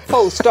stop.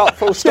 Full stop,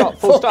 full stop,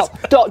 full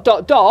stop. Dot,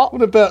 dot, dot.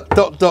 What about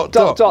dot, dot,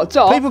 dot? Dot,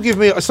 dot. People give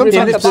me,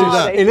 sometimes do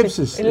that.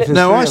 Ellipsis.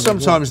 Now, I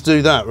sometimes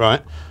do that,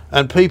 right?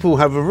 And people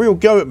have a real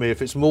go at me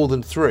if it's more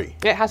than 3.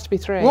 It has to be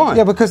 3. Why?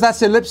 Yeah, because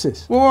that's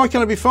ellipsis. Well, why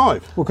can't it be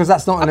 5? Well, because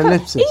that's not an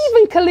ellipsis.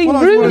 Even Colleen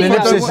Rooney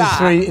knows ellipsis that. is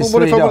 3. It's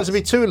What if I want it dots. to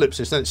be 2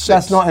 ellipses? Then it's 6.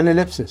 That's not an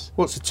ellipsis.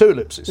 What's a 2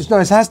 ellipsis? No,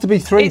 it has to be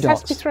 3 It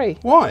dots. has to be 3.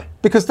 Why?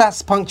 Because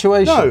that's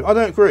punctuation. No, I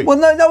don't agree. Well,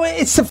 no,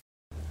 it's a...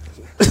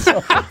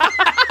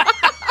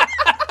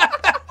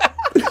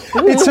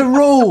 It's a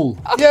rule.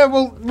 Yeah,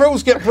 well,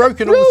 rules get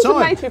broken all Rules the are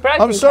time. made to be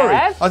broken, I'm sorry.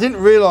 Kev. I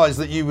didn't realise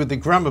that you were the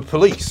grammar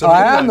police.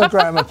 I am the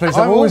grammar police.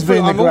 I've always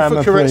been the grammar I'm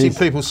all for correcting police.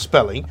 people's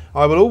spelling.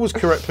 I will always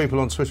correct people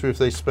on Twitter if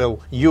they spell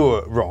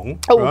 "you're" wrong.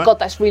 Oh, right? God,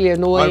 that's really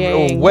annoying.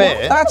 Or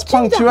where. That's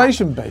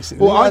punctuation,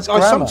 basically. Well, I That's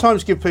grammar.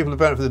 sometimes give people the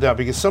benefit of the doubt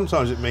because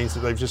sometimes it means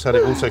that they've just had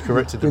it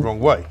auto-corrected the wrong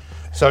way.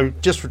 So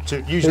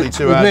usually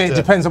to with add... me, it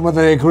depends on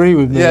whether they agree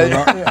with me or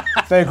not. Yeah.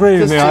 If they agree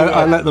with me,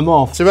 I let them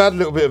off. To add a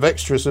little bit of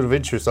extra sort of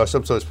interest, I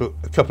sometimes put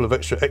a couple of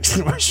extra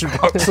exclamation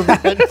marks on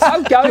the end.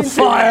 I'm going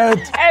fired.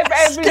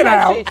 Every Get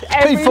out.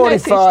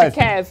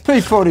 P45.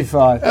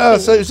 P45.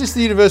 So is this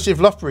the University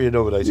of Loughborough you're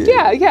nominated?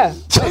 Yeah.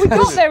 We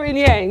got there in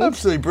the end.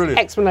 Absolutely brilliant.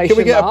 Exclamation Can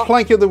we get mark. a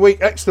plank of the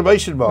week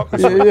exclamation mark?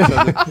 So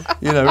that,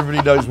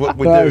 everybody knows what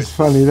we're That doing. is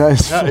funny.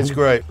 That is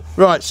great.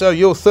 Right, so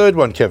your third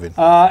one, Kevin.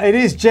 It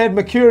is Jed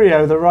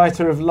Mercurio, the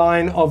writer of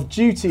Line of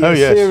Duty, a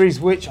series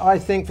which I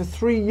think for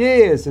 3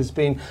 years has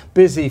been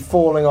busy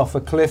falling off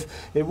a cliff.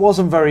 It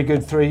wasn't very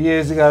good 3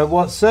 years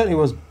ago. It certainly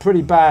was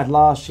pretty bad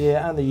last year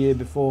and the year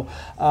before.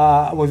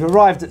 We've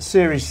arrived at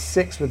Series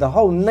 6 with the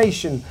whole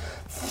nation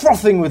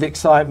frothing with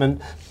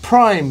excitement,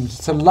 primed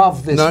to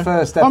love this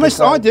first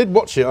episode. I did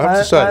watch it, I have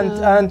to say.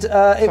 And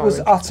it was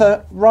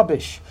utter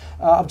rubbish.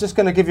 I'm just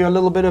going to give you a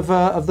little bit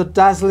of the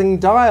dazzling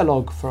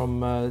dialogue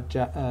from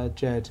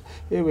Jed.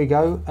 Here we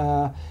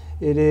go.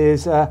 It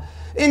is,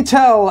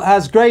 Intel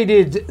has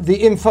graded the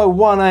Info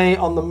 1A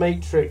on the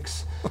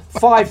Matrix.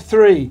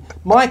 5-3.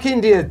 Mike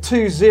India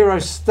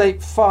 2-0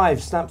 State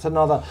 5 snapped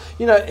another.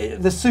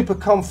 The super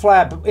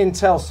conflab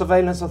Intel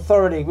Surveillance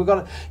Authority.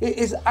 It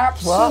is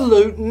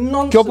absolute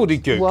nonsense.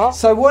 Gobbledygook. What?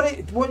 So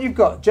what you've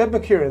got, Jed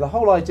Mercurio, the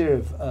whole idea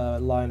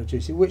of Line of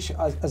Duty, which,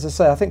 as I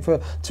say, I think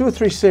for 2 or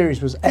 3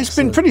 series was excellent. It's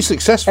been pretty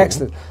successful.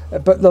 Excellent.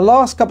 But the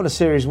last couple of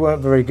series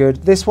weren't very good.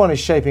 This one is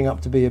shaping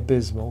up to be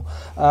abysmal.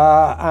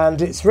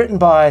 And it's written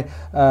by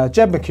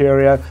Jed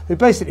Mercurio, who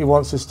basically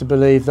wants us to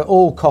believe that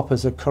all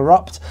coppers are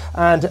corrupt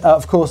and,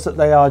 of course, that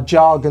they are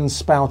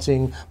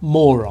jargon-spouting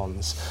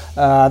morons.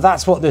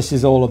 That's what this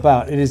is all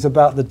about. It is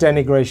about the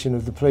denigration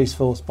of the police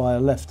force by a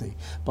lefty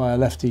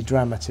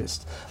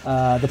dramatist.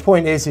 The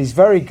point is, he's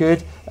very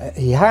good.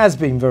 He has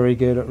been very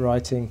good at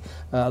writing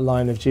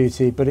Line of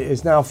Duty, but it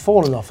has now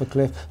fallen off a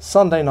cliff.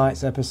 Sunday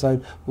night's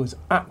episode was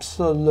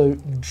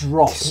absolute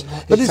dross.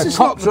 But it's is a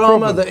cop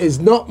drama that is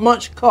not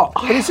much cop.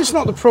 But is this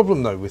not the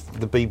problem, though, with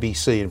the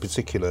BBC in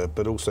particular,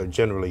 but also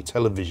generally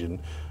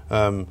television,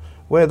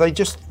 where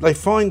they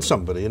find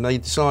somebody and they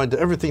decide that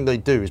everything they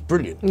do is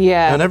brilliant.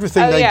 Yeah. And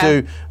everything they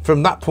do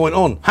from that point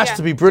on has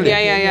to be brilliant.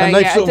 And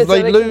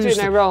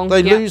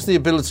they lose the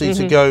ability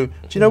to go, do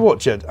you know what,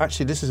 Jed?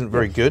 Actually, this isn't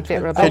very good.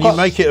 Can you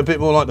make it a bit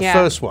more like the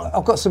first one?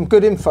 I've got some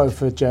good info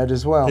for Jed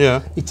as well.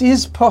 Yeah. It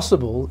is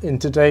possible in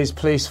today's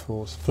police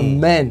force for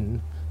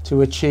men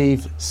to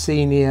achieve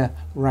senior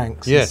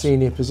ranks and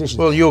senior positions.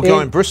 Well, your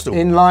guy in Bristol.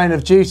 In Line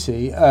of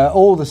Duty,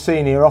 all the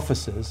senior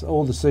officers,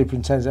 all the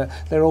superintendents,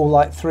 they're all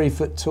like 3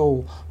 foot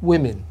tall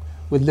women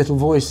with little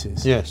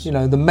voices. Yes.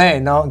 The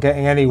men aren't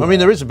getting anywhere. I mean,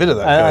 there is a bit of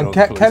that going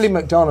on. And Kelly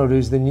MacDonald,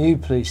 who's the new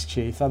police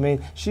chief, I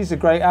mean, she's a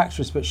great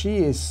actress, but she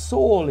is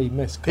sorely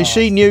miscast. Is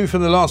she new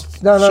from the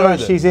last show? No,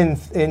 she's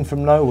in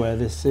from nowhere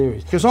this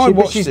series. Because I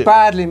watched she's it.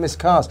 badly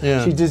miscast.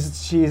 Yeah. She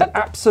is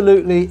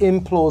absolutely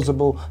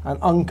implausible and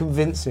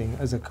unconvincing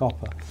as a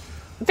copper.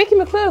 Vicky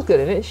McClure's good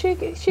in it. She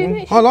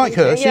I like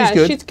her. She's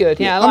good. She's good.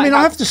 Yeah, I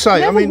have to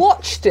say, I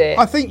watched it.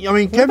 I think,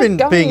 Kevin,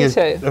 being a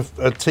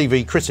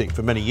TV critic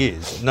for many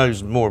years,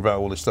 knows more about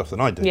all this stuff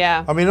than I do.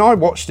 Yeah. I mean, I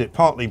watched it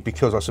partly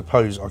because I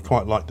suppose I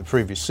quite liked the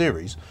previous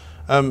series,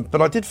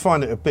 but I did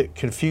find it a bit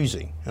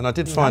confusing, and I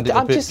did find it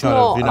a bit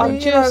kind of, I'm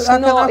just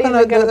not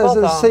even going to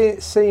bother. There's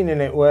a scene in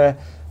it where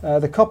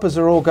the coppers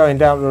are all going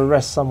down to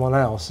arrest someone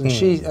else,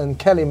 and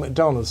Kelly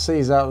MacDonald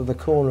sees out of the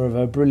corner of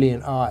her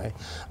brilliant eye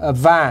a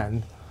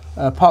van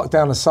parked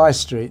down a side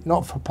street,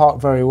 not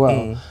parked very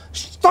well.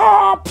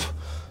 Stop!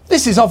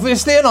 This is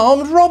obviously an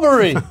armed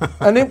robbery.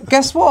 And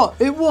guess what?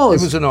 It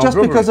was. It was an armed just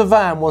robbery. Because a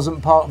van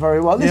wasn't parked very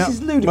well. This is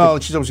ludicrous. Well,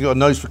 she's obviously got a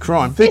nose for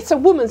crime. It's a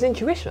woman's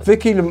intuition.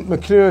 Vicky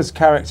McClure's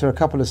character a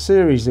couple of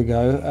series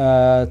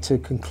ago, to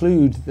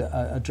conclude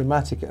a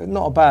dramatic,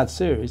 not a bad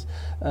series,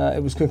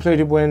 it was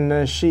concluded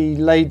when she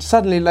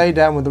suddenly lay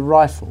down with a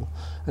rifle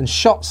and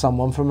shot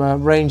someone from a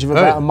range of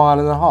about 1.5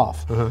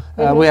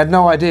 miles. We had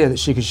no idea that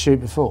she could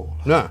shoot before.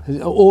 No.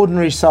 An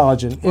ordinary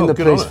sergeant in the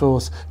police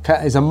force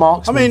is a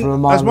marksman from a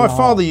mile as my and a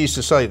father half. used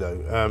to say,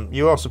 though,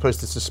 you are supposed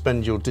to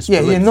suspend your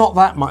disbelief. Yeah, you're not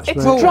that much.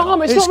 It's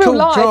drama. It's not real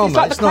life. Drama. It's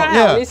like The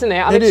Crown, isn't it?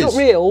 I mean, it's not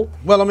real.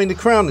 Well, I mean, The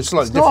Crown is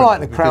slightly different. Not like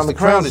The Crown. The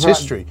Crown is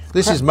history.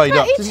 This is made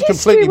up. This is It's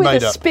completely history made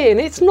with a up. spin.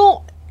 It's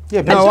not.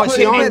 Yeah, but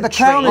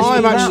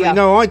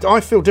I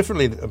feel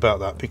differently about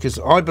that, because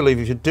I believe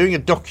if you're doing a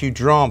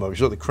docudrama, which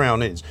is what The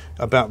Crown is,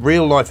 about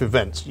real life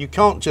events, you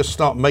can't just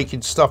start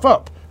making stuff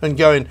up and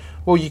going,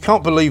 well, you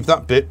can't believe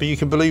that bit, but you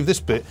can believe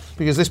this bit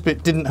because this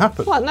bit didn't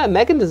happen. Well, no,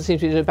 Meghan doesn't seem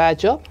to be doing a bad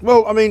job.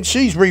 Well, I mean,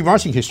 she's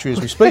rewriting history as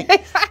we speak.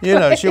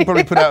 She'll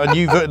probably put out a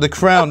new The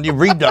Crown, new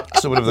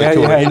Redux or whatever they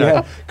call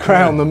it.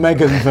 Crown, the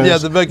Meghan version. Yeah,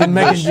 the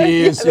Meghan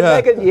years. The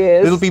Meghan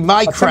years. It'll be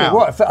my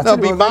crown. That'll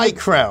be my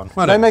crown.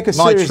 They make a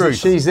series that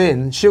she's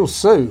in, she'll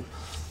sue.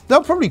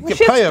 They'll probably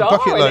pay a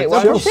bucket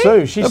load. She'll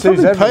sue. She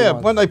sues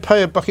everyone. Won't they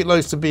pay a bucket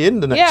loads to be in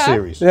the next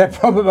series? Yeah,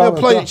 probably.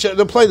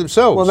 They'll play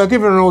themselves. Well, they'll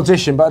give her an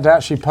audition, but to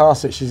actually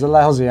pass it, she's a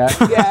lousy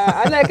actor.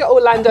 Yeah, and they'll get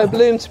Orlando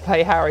Bloom to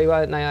play Harry,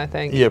 won't they, I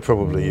think? Yeah,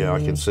 probably, yeah. I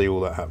can see all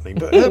that happening.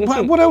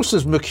 But what else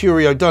has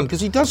Mercurio done?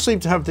 Because he does seem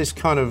to have this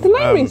kind of... The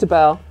name rings a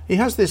bell. He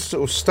has this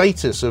sort of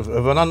status of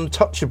an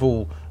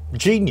untouchable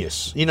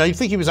genius. You know, you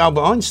think he was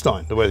Albert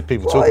Einstein, the way that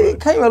people talk about He him.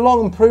 came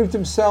along and proved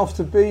himself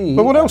to be...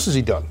 But what else has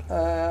he done?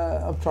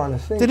 I'm trying to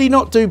think. Did he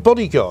not do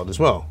Bodyguard as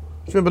well?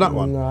 Do you remember that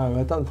one? No,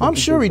 I don't think I'm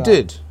sure he that.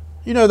 did.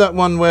 You know that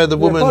one where the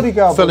woman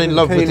Bodyguard fell in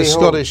love with the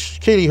Scottish...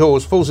 Keely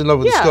Hawes falls in love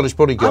with the Scottish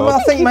bodyguard.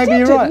 I think maybe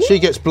you're right. She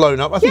gets blown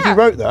up. I think he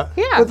wrote that.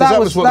 Yeah. But that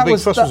was what the big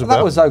fuss was about.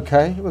 That was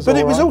okay. But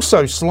it was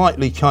also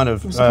slightly kind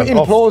of... It was a bit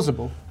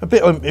implausible. A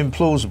bit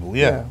implausible,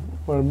 yeah.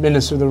 Where a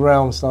minister of the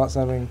realm starts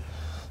having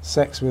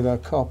sex with a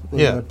cop,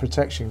 with a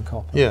protection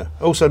cop. Yeah.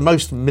 Also,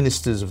 most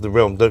ministers of the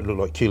realm don't look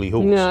like Keely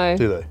Hawes,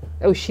 do they?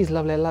 Oh, she's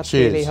lovely. I love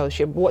Keely Hawes.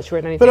 You watch her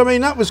in anything. But I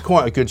mean, that was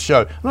quite a good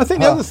show. And I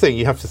think the other thing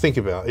you have to think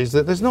about is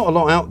that there's not a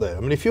lot out there.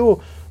 I mean, if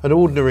you're an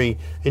ordinary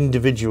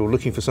individual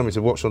looking for something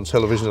to watch on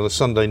television on a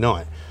Sunday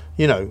night,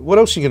 you know, what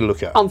else are you going to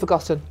look at?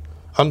 Unforgotten.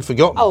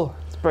 Unforgotten? Oh,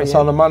 it's brilliant. It's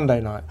on a Monday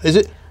night. Is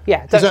it?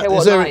 Yeah, don't care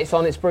what night it's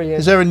on, it's brilliant.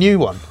 Is there a new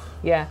one?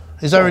 Yeah.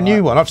 Is there a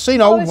new one? I've seen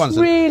old ones.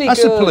 Really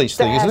that's good. a police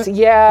thing, isn't it?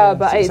 Yeah,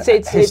 but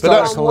it's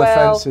historical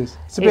well. offences.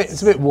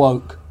 It's a bit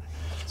woke.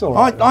 It's all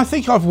right. I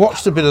think I've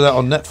watched a bit of that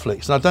on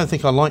Netflix, and I don't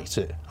think I liked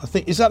it. I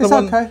think is that the it's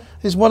one? Okay.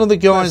 Is one of the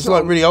guys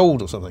like really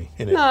old or something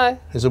in it? No.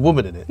 There's a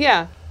woman in it.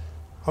 Yeah.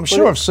 I'm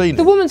sure I've seen it.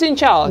 The woman's in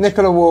charge.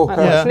 Nicola Walker.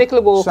 It's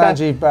Nicola Walker.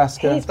 Sanjeev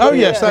Bhaskar. Oh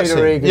yes, that's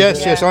it.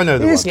 Yes, I know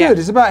the one. It's good.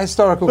 It's about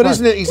historical. But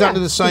isn't it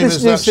exactly the same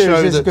as that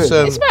show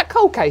that? It's about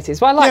cold cases.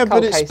 Well, I like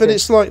cold cases. But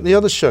it's like the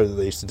other show that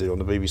they used to do on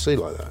the BBC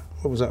like that.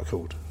 What was that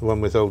called? The one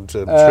with old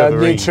Trevor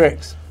New Eve.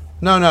 Tricks.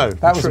 No.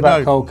 That was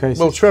about cold cases.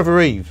 Well, Trevor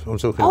Eve, I'm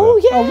talking about. Oh,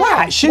 yeah. Oh,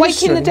 wow.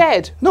 Waking the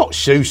Dead. Not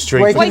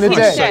Shoestring. Waking the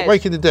Dead.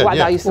 Waking the Dead, well,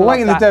 yeah.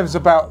 Waking the Dead was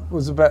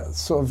about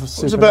sort of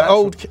it was about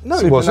old... No,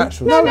 it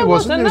wasn't. No, it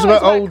wasn't. It was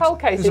about old...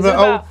 cold cases. It was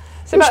about old...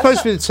 It was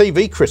supposed to be the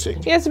TV critic.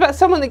 Yeah, it's about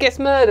someone that gets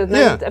murdered and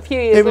then a few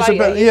years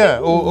later...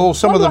 Or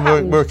some of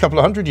them were a couple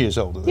of hundred years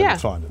older than they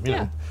find them, you know.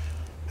 Yeah.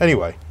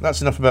 Anyway,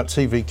 that's enough about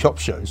TV cop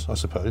shows, I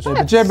suppose.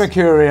 But Jed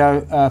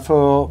Mercurio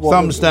for...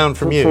 Thumbs down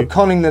from you. For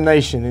conning the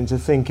nation into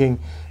thinking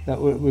that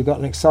we've got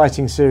an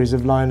exciting series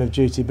of Line of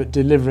Duty, but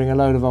delivering a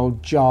load of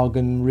old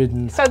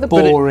jargon-ridden,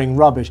 boring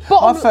rubbish.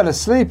 I fell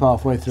asleep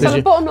halfway through. So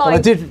the bottom line... I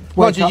did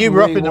wake up you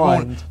were up in the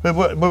morning. But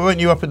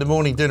weren't you up in the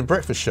morning doing a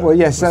breakfast show? Well,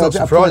 yes. That's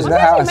not surprising.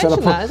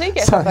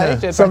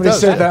 Somebody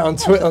said that on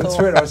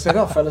Twitter. I said,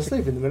 I fell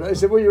asleep in the middle. They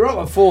said, well, you're up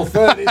at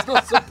 4:30. It's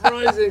not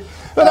surprising.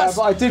 But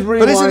I did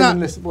rewind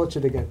and watch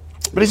it again.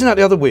 But isn't that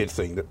the other weird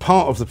thing? That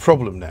part of the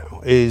problem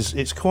now is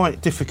it's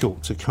quite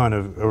difficult to kind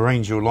of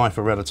arrange your life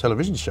around a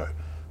television show.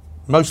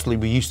 Mostly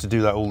we used to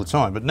do that all the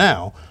time, but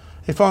now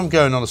if I'm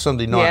going on a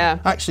Sunday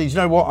night, actually, do you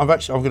know what? I'm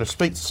going to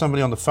speak to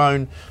somebody on the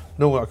phone.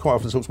 Normally, I quite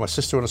often talk to my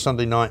sister on a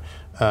Sunday night,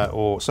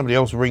 or somebody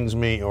else rings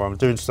me, or I'm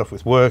doing stuff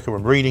with work, or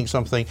I'm reading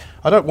something.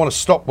 I don't want to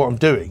stop what I'm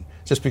doing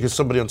just because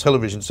somebody on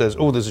television says,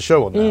 "Oh, there's a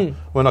show on now,"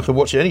 when I can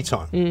watch it any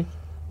time.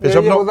 Because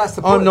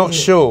I'm not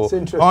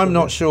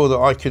sure that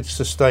I could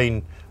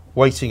sustain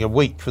waiting a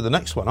week for the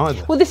next one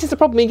either. Well, this is the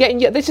problem.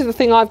 This is the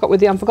thing I've got with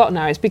the Unforgotten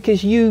now. It's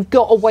because you've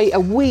got to wait a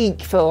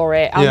week for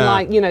it.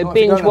 Unlike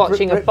binge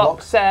watching a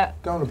box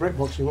set. Go on a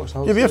BritBox, you watch the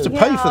whole. Yeah, but you have to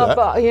pay for that.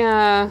 But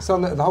it's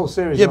on the whole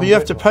series. Yeah, but you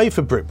have to pay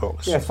for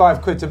BritBox. Yeah,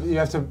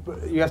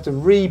 £5. You have to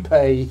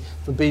repay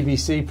for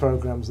BBC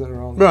programmes that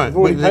are on. Right,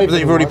 that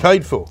you've already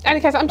paid for.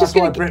 Any case, that's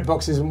why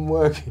BritBox isn't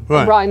working.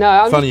 Right, no,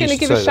 I'm just going to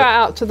give a shout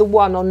out to the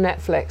one on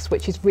Netflix,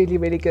 which is really,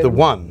 really good. The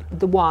one.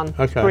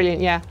 Okay.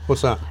 Brilliant. Yeah.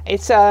 What's that?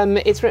 It's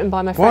written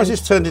by my friend. Why has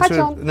this turned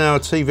into now a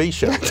TV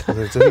show?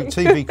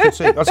 TV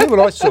critique. I'll tell you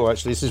what I saw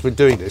actually since we're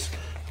doing this.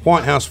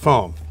 White House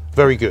Farm.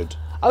 Very good.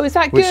 Oh, is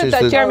that good?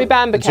 That Jeremy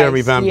Bamber case?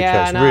 Jeremy Bamber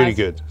case. Really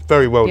good.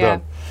 Very well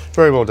done.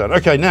 Very well done.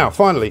 Okay, now,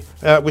 finally,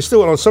 we're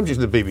still on the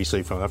subject of the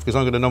BBC, fun enough, because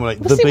I'm going to nominate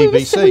the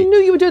BBC. We knew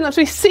you were doing that,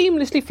 so we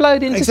seamlessly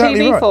flowed into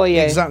TV for you.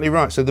 Exactly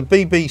right. So the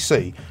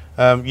BBC,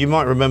 you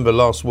might remember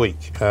last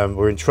week,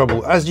 were in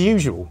trouble, as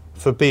usual,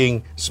 for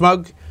being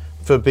smug,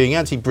 for being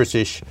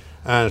anti-British,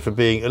 and for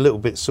being a little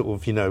bit sort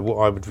of, what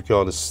I would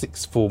regard as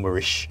sixth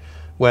formerish,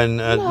 when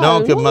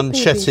Naga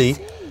Munchetti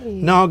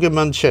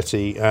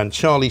and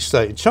Charlie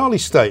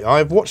State, I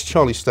have watched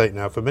Charlie State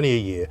now for many a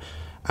year,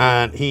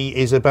 and he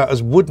is about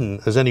as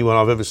wooden as anyone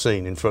I've ever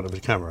seen in front of a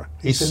camera.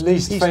 He's the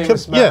least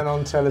famous man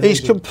on television.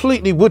 He's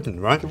completely wooden,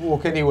 right? He can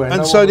walk anywhere.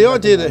 And so the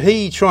idea that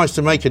he tries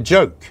to make a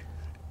joke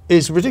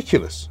is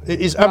ridiculous.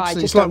 It is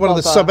absolutely. It's like one of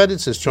the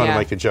sub-editors trying to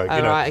make a joke.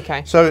 Right,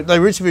 okay. So they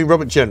were interviewing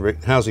Robert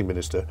Jenrick, housing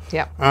minister.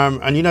 Yeah.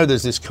 And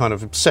there's this kind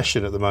of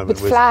obsession at the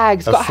moment with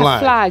flags. Got to have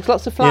flags.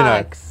 Lots of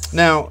flags.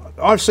 Now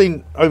I've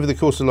seen over the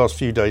course of the last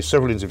few days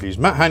several interviews.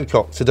 Matt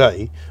Hancock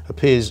today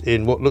appears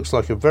in what looks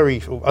like a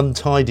very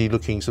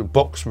untidy-looking sort of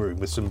box room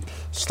with some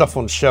stuff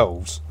on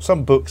shelves,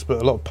 some books, but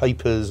a lot of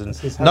papers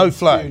and no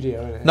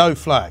flag. No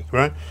flag,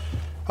 right?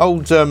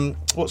 Old,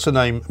 what's her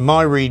name?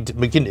 Mairead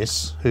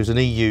McGuinness, who's an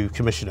EU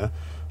commissioner,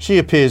 she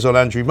appears on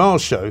Andrew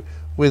Marr's show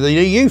with an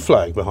EU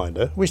flag behind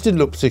her, which didn't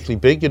look particularly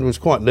big and was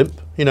quite limp.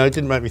 You know, it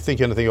didn't make me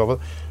think anything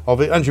of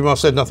it. Andrew Marr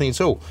said nothing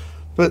at all.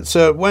 But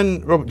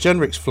when Robert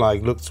Jenrick's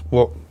flag looked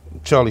what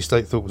Charlie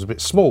State thought was a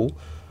bit small,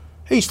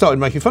 he started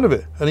making fun of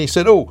it. And he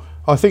said, "Oh,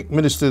 I think,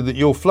 Minister, that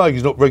your flag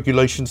is not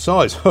regulation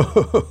size."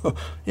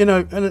 You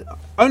know, and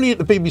only at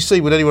the BBC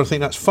would anyone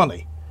think that's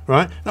funny.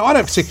 Right? Now, I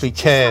don't particularly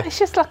care. It's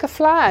just like a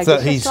flag.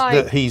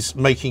 That he's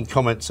making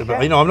comments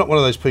about. You know, I'm not one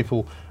of those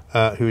people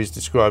who is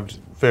described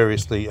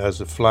variously as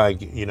a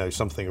flag, you know,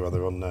 something or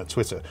other on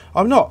Twitter.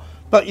 I'm not.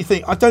 But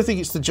I don't think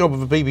it's the job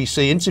of a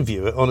BBC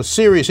interviewer on a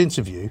serious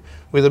interview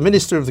with a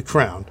Minister of the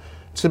Crown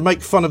to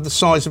make fun of the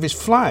size of his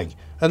flag.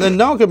 And then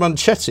Naga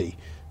Munchetty,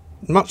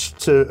 much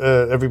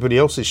to everybody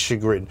else's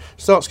chagrin,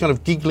 starts kind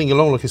of giggling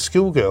along like a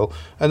schoolgirl,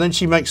 and then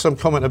she makes some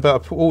comment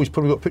about, he's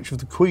probably got a picture of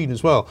the Queen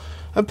as well.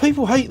 And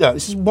people hate that.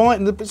 This is why,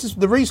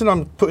 the reason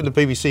I'm putting the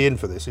BBC in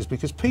for this is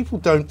because people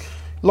don't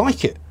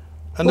like it.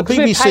 And the BBC,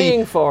 we're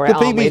paying for it,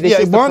 aren't we? This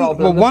is the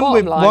problem.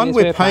 One,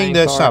 we're paying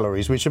their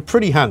salaries, which are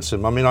pretty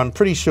handsome. I mean, I'm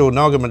pretty sure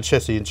Naga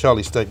Munchetty and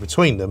Charlie State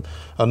between them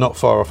are not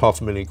far off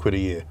 £500,000 a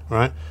year,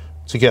 right?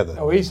 Together.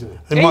 Oh, easily.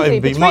 It might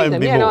even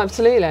be more. No,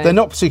 absolutely. They're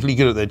not particularly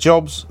good at their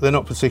jobs. They're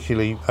not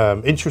particularly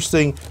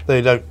interesting.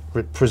 They don't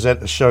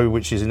present a show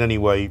which is in any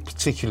way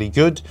particularly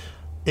good.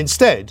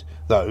 Instead,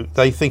 though,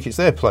 they think it's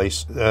their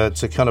place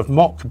to kind of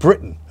mock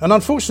Britain. And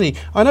unfortunately,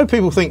 I know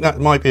people think that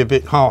might be a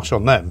bit harsh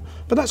on them,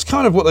 but that's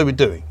kind of what they were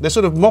doing. They're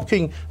sort of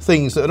mocking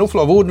things that an awful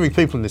lot of ordinary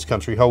people in this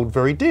country hold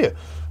very dear,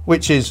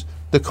 which is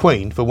the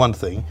Queen, for one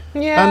thing,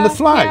 and the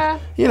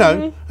flag. You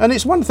know, and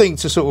it's one thing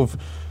to sort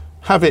of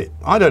have it,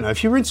 I don't know,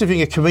 if you're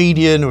interviewing a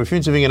comedian or if you're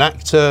interviewing an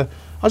actor,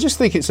 I just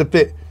think it's a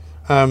bit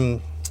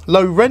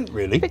low rent,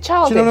 really. A bit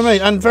childish. Do you know what I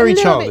mean? And very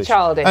childish.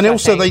 And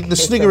also, the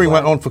sniggering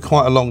went on for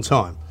quite a long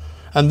time.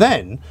 And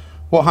then,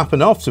 what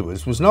happened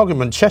afterwards was Naga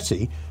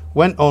Munchetty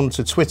went on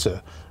to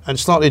Twitter and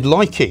started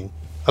liking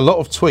a lot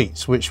of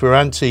tweets which were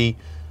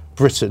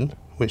anti-Britain,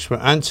 which were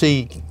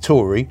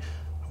anti-Tory,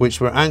 which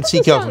were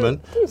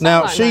anti-government.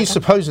 Now, she's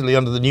supposedly,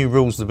 under the new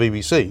rules of the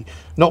BBC,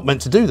 not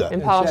meant to do that.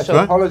 Impartial.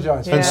 Right?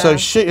 Apologise. And so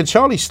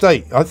Charlie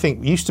State, I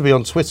think, used to be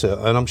on Twitter,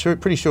 and I'm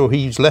pretty sure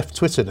he's left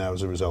Twitter now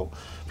as a result,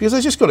 because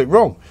they just got it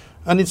wrong.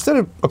 And instead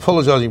of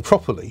apologising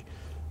properly,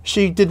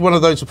 she did one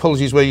of those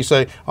apologies where you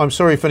say, "I'm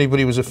sorry if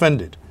anybody was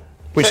offended,"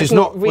 which is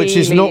not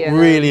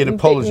really an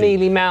apology.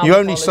 You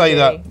only say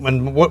that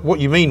when what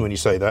you mean when you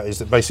say that is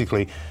that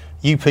basically,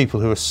 you people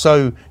who are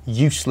so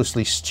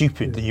uselessly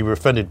stupid that you were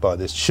offended by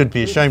this should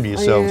be ashamed of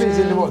yourselves. It fits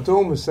into what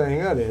Dawn was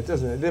saying earlier,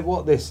 doesn't it?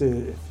 What this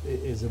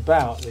is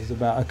about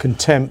a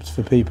contempt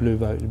for people who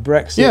voted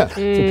Brexit, for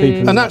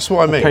people and that's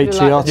what I mean.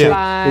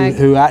 Patriotic,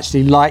 who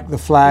actually like the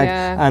flag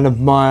and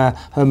admire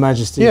Her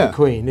Majesty the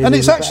Queen. And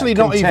it's actually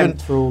not even.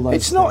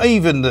 It's not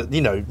even that, you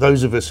know,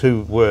 those of us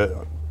who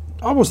were.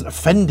 I wasn't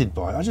offended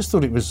by it. I just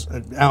thought it was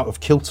out of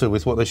kilter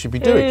with what they should be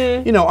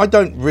doing. You know, I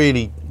don't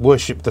really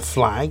worship the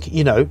flag.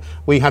 You know,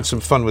 we had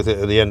some fun with it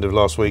at the end of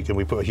last week, and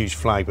we put a huge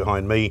flag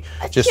behind me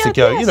just to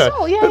go. You know,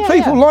 but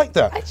people like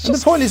that. And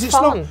the point is,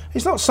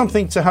 it's not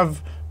something to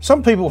have.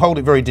 Some people hold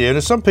it very dear,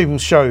 and some people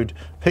showed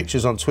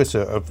pictures on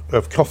Twitter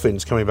of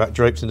coffins coming back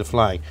draped in the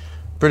flag.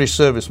 British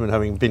servicemen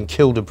having been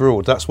killed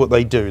abroad. That's what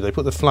they do. They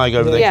put the flag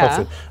over their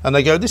coffin and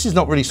they go, "This is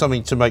not really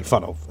something to make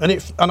fun of."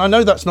 And I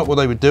know that's not what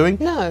they were doing.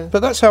 No.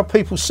 But that's how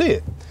people see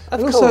it.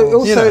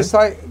 Also, you know, it's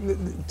like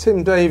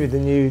Tim Davie,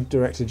 the new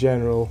Director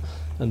General,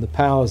 and the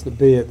powers that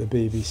be at the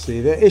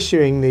BBC, they're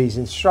issuing these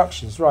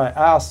instructions. Right,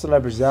 our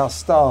celebrities, our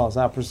stars,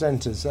 our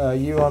presenters,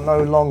 you are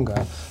no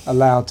longer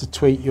allowed to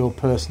tweet your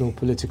personal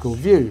political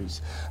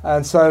views.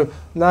 And so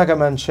Naga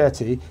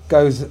Munchetty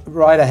goes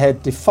right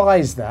ahead,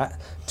 defies that,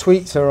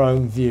 tweets her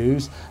own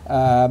views,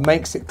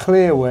 makes it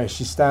clear where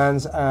she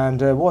stands, and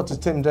what does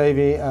Tim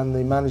Davie and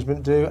the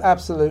management do?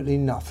 Absolutely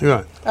nothing.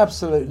 Right.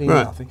 Absolutely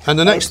nothing. And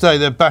the next day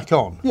they're back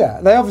on.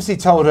 Yeah, they obviously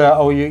told her,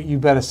 "Oh, you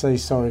better say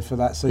sorry for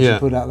that," so she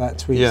put out that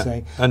tweet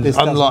saying... And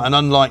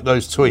unlike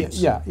those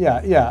tweets.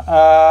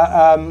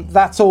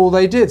 That's all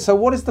they did. So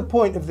what is the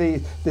point of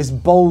this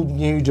bold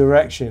new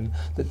direction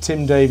that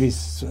Tim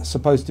Davie's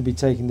supposed to be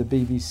taking the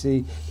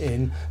BBC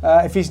in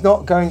if he's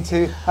not going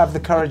to have the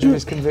courage of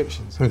his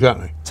convictions?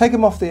 Exactly. Take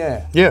him off the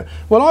air. Yeah.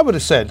 Well, I would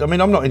have said, I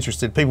mean, I'm not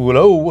interested. People will,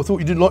 "Oh, I thought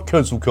you didn't like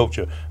cancel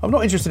culture." I'm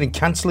not interested in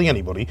cancelling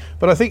anybody,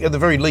 but I think at the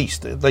very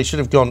least they should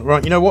have gone,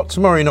 "Right, you know what,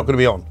 tomorrow you're not going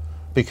to be on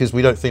because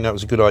we don't think that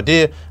was a good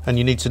idea, and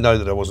you need to know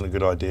that wasn't a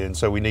good idea, and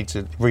so we need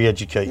to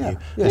re-educate you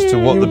as to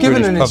what the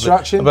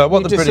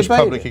British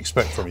public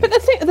expect from you." But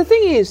the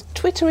thing is,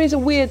 Twitter is a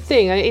weird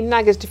thing. In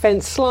Naga's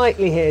defence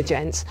slightly here,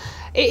 gents.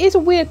 it is a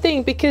weird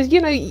thing because,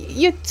 you're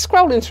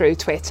scrolling through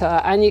Twitter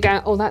and you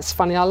go, oh, that's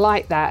funny, I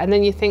like that. And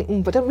then you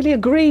think, but I don't really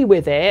agree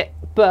with it,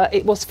 but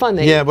it was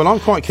funny. Yeah, well, I'm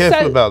quite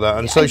careful about that,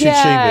 and so should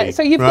she be.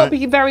 So you've got to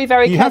be very,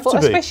 very careful,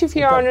 have to be. especially if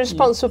you're in a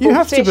responsible You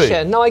have to be.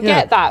 position. No, I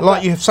get that.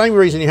 Like, same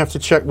reason you have to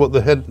check what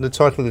the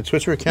title of the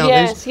Twitter account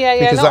is. Yes,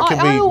 Because that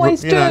could be, I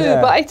always do,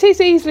 but it is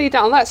easily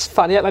done. That's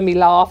funny, that made me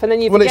laugh, and then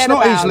you forget about it.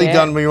 Well, it's not easily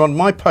done when you're on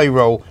my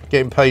payroll,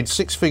 getting paid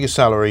 6-figure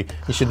salary.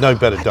 You should know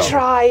better, Dom.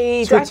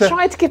 I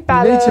tried to give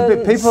balance.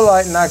 People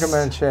like Naga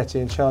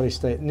Manchetti and Charlie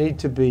State need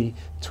to be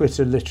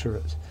Twitter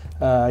literate.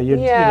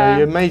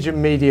 Your major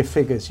media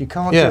figures. You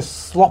can't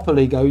just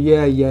sloppily go,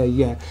 yeah.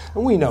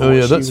 And we know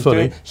what she was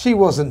doing. She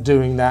wasn't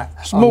doing that.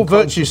 It's more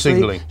virtue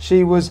signalling.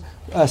 She was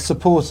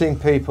supporting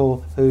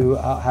people who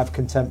have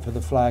contempt for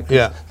the flag.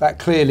 Yeah. That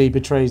clearly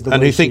betrays the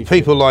And who think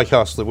people like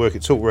us that work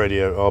at Talk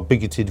Radio are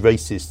bigoted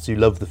racists who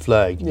love the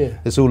flag. Yeah.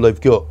 That's all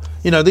they've got.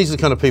 These are the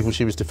kind of people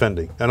she was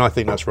defending, and I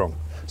think that's wrong.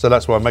 So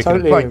that's why I'm making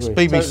the planks.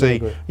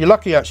 BBC, you're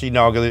lucky actually,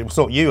 Naga, that it's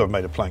not you I've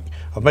made a plank.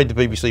 I've made the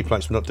BBC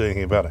planks for not doing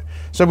anything about it.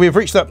 So we've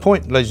reached that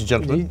point, ladies and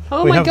gentlemen.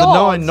 We have the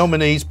 9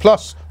 nominees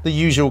plus the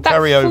usual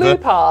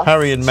carryover,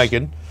 Harry and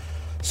Meghan.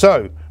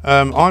 So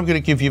I'm going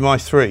to give you my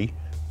 3.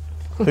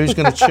 Who's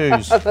going to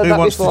choose? Who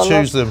wants to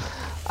choose them?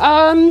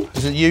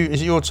 Is it you?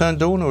 Is it your turn,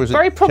 Dawn, or is it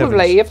very probably?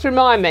 Kevin's? You have to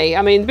remind me.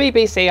 I mean, the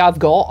BBC I've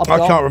got.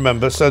 I can't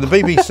remember. So the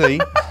BBC,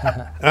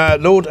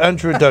 Lord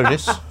Andrew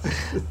Adonis,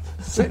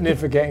 sitting here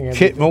forgetting it.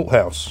 Kit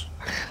Malthouse.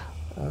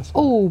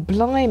 Oh,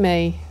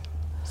 blimey!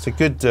 It's a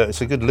good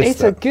list.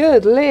 It's a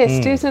good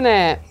list, isn't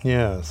it?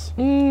 Yes.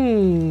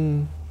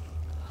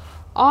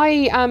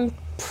 I am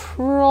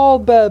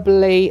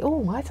probably.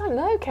 Oh, I don't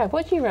know, Kev.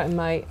 What do you reckon,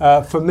 mate?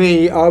 For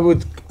me, I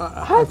would.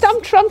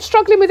 I'm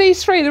struggling with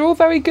these 3. They're all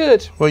very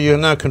good. Well, you're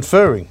now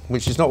conferring,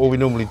 which is not what we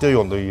normally do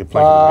on the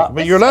Plank of the Week.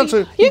 But you're allowed to.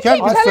 You keep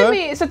telling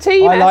me it's a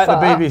team effort.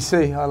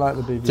 I like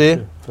the BBC. Do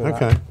you?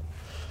 Okay.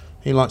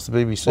 He likes the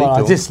BBC. Well,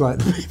 I dislike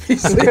the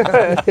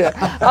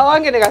BBC. Oh,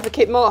 I'm going to go for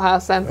Kit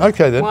Malthouse then.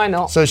 Okay then. Why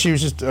not? So she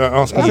was just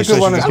asking you so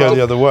she could go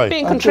the other way.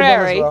 Being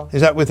contrary.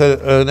 Is that with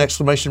an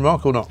exclamation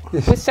mark or not?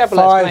 With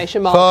several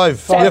exclamation marks.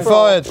 5. You're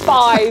fired.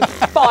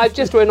 5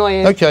 just to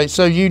annoy you. Okay,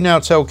 so you now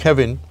tell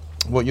Kevin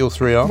what your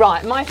 3 are.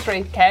 Right, my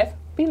 3, Kev.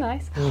 Be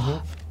nice.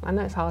 I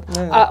know it's hard.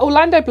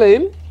 Orlando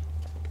Bloom.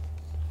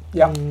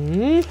 Yeah.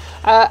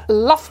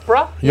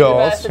 Loughborough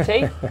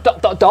University. ...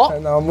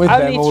 And I'm with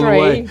Only them all 3.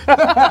 the way.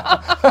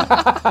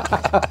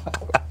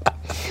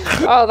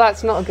 Oh,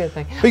 that's not a good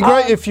thing. It'd be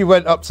great if you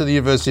went up to the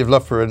University of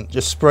Loughborough and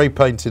just spray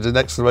painted an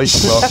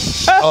exclamation mark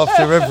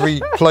after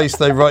every place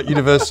they write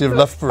University of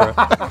Loughborough.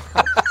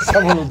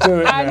 Someone will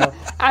do it now.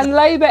 And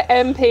Labour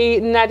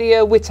MP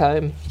Nadia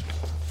Whittome.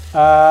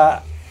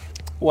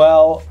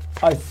 Well,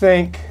 I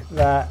think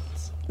that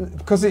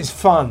because it's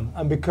fun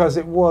and because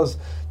it was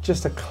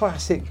just a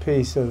classic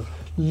piece of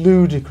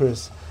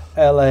ludicrous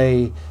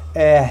LA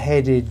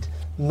airheaded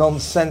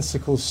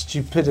nonsensical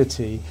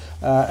stupidity,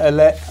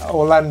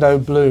 Orlando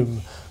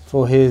Bloom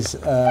for his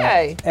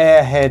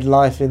airhead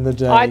life in the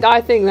day.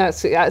 I think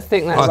that's I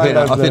think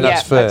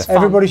that's fair. That's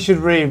everybody should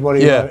read what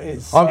he wrote.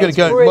 I'm going to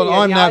go. Brilliant. Well,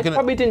 I'm now I going.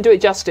 probably didn't do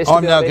it justice.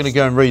 I'm now going to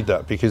go and read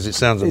that because it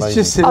sounds amazing. It's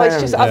just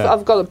hilarious.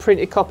 I've got a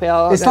printed copy.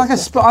 It's like a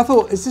spoof. I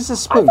thought, is this a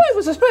spoof? I thought it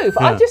was a spoof.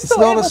 I just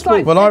thought it was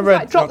like, I read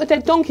like drop the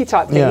dead donkey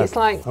type thing. It's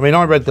like. I mean,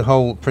 I read the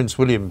whole Prince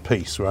William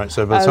piece, right?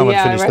 So by the time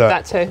I finished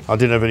that too. I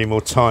didn't have any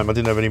more time. I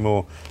didn't have any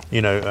more,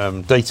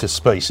 data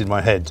space in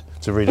my head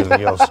to read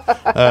anything else.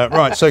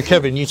 Right. So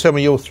Kevin, you tell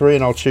me your 3,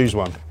 and I'll choose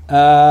one.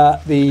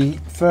 The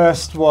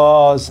first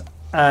was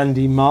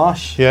Andy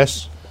Marsh.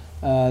 Yes.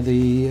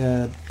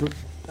 The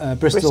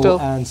Bristol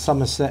and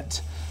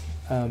Somerset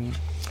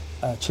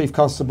Chief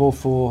Constable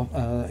for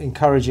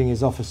encouraging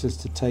his officers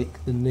to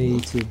take the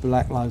knee to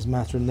Black Lives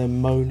Matter and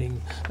then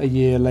moaning a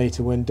year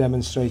later when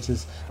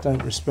demonstrators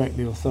don't respect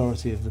the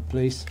authority of the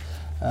police.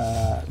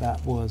 That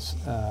was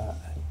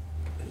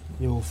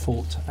your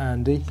fault,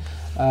 Andy.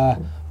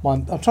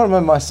 I'm trying to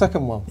remember my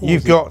second one.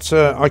 You've got,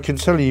 I can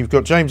tell you've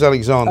got James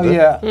Alexander. Oh,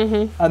 yeah.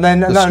 Mm-hmm. And then,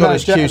 then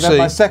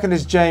my second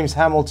is James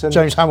Hamilton.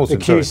 James Hamilton,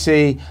 the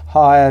QC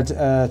hired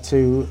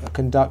to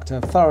conduct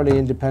a thoroughly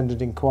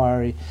independent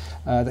inquiry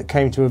that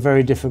came to a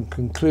very different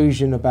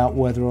conclusion about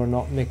whether or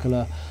not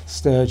Nicola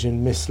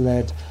Sturgeon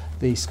misled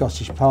the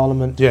Scottish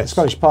Parliament. Yes. The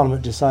Scottish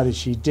Parliament decided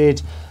she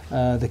did.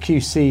 The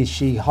QC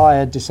she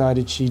hired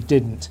decided she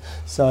didn't.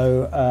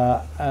 So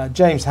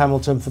James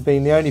Hamilton, for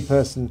being the only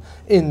person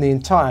in the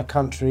entire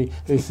country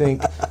who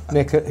thinks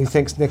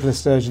Nicola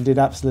Sturgeon did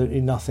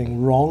absolutely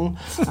nothing wrong,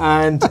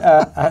 and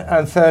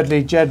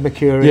thirdly, Jed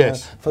Mercury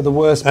for the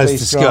worst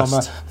police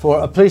drama,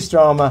 for a police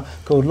drama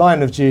called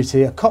Line of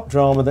Duty, a cop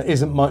drama that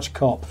isn't much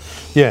cop.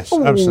 Yes,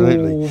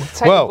 absolutely.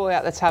 Take the boy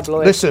out the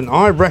tabloid. Listen,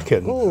 I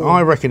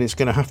reckon it's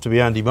going to have to be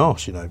Andy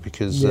Marsh,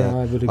 because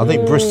I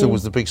think Bristol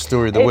was the big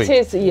story of the week.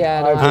 It is.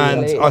 Yeah,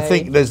 and I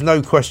think there's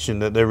no question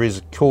that there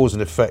is cause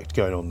and effect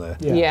going on there.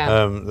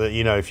 Yeah. That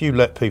if you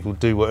let people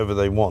do whatever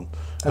they want,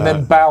 and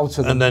then bow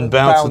to them. And then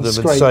bow to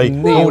them and say,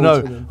 kneel oh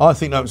no, to them. I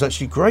think that was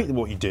actually great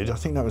what you did. I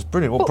think that was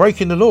brilliant. Well,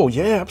 breaking the law,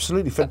 yeah,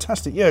 absolutely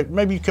fantastic. Yeah,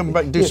 maybe you come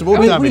back and do some more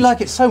damage. We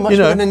like it so much, You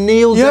know. we're going to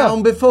kneel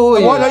down before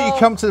you. Why don't you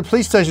come to the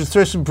police station and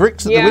throw some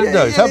bricks at the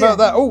windows? How about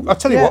that? Oh, I'll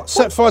tell you what,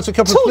 set fire to a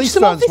couple of police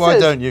vans, why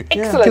don't you?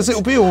 Excellent. Because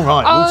it'll be all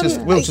right.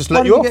 We'll just let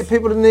Why you don't off. you get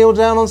people to kneel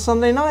down on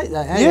Sunday night?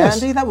 Hey,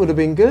 Yes. Andy, that would have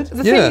been good.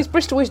 The thing is,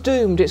 Bristol is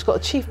doomed. It's got a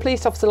chief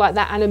police officer like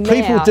that and a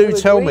mayor. People do who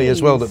tell me agrees.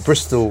 as well that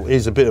Bristol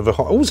is a bit of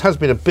always has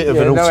been a bit of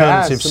an it has.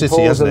 alternative St city,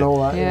 Paul's hasn't it? and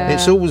all that, Yeah.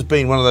 It's always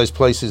been one of those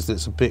places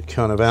that's a bit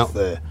kind of out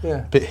there,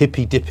 a bit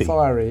hippy dippy,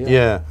 fiery.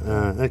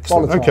 Excellent.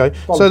 Volatile. Okay,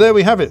 so there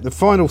we have it. The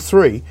final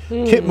three: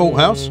 Kit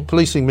Malthouse,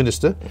 policing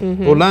minister;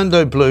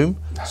 Orlando Bloom,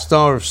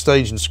 star of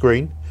stage and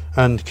screen,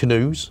 and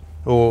canoes.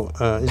 Or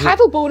is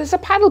Paddleboard. It's a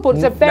paddleboard.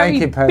 It's a very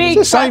Naked paddleboard. big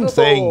it? Same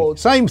thing. paddleboard.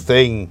 Same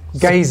thing.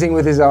 Gazing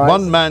with his eyes.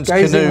 One man's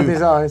Gazing canoe. with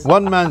his eyes.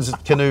 One man's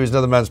canoe is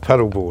another man's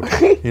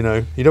paddleboard. You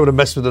know, you don't want to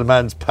mess with a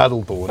man's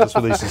paddleboard. That's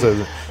what they used to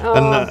say.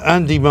 And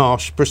Andy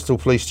Marsh, Bristol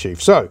Police Chief.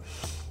 So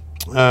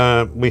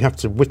we have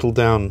to whittle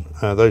down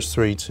those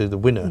three to the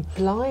winner.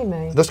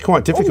 Blimey. That's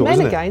quite difficult, men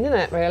isn't it? again, isn't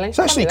it? Really. It's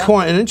actually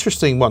quite an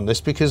interesting one,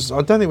 this, because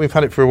I don't think we've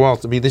had it for a while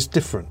to be this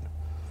different,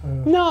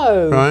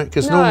 No. right?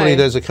 Because normally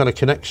there's a kind of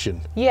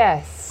connection.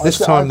 Yes. This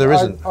time there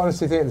isn't. I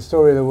honestly think the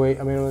story of the week,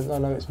 I mean, I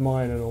know it's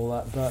mine and all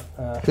that,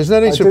 but... There's no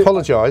need to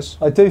apologise.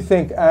 I do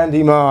think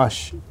Andy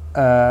Marsh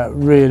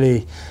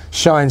really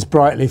shines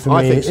brightly for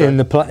I me think so. in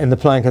the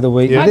plank of the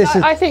week. Yeah.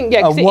 I think,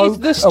 yeah, 'cause it is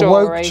the story.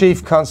 A woke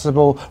chief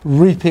constable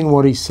reaping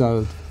what he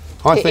sowed.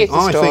 I It think is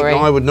the story.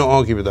 I would not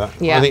argue with that.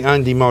 Yeah. I think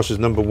Andy Marsh is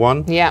number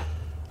one. Yeah.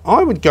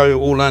 I would go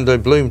Orlando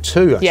Bloom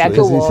too, actually. Yeah,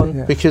 go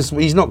on. Because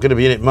he's not going to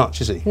be in it much,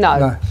 is he?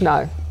 No.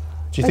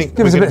 Do you think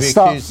Give we're us a going bit to be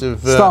of accused of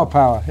star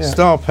power? Yeah.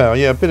 Star power,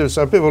 yeah, a bit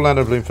of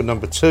Orlando Bloom for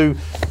number two,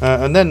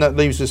 and then that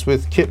leaves us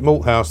with Kit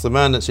Malthouse, the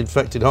man that's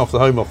infected half the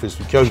Home Office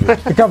with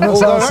COVID. The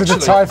government's answer to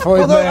typhoid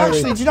Although Mary.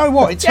 actually, do you know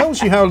what? It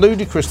tells you how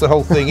ludicrous the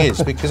whole thing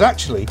is, because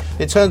actually,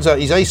 it turns out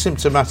he's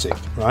asymptomatic,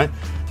 right?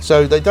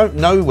 So they don't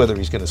know whether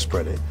he's going to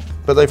spread it,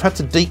 but they've had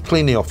to deep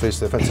clean the office.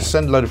 They've had to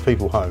send a load of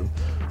people home,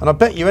 and I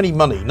bet you any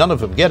money, none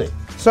of them get it.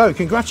 So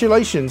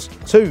congratulations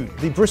to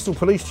the Bristol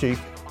Police Chief,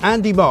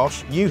 Andy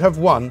Marsh. You have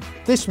won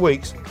this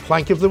week's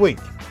Plank of the Week.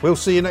 We'll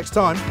see you next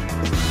time.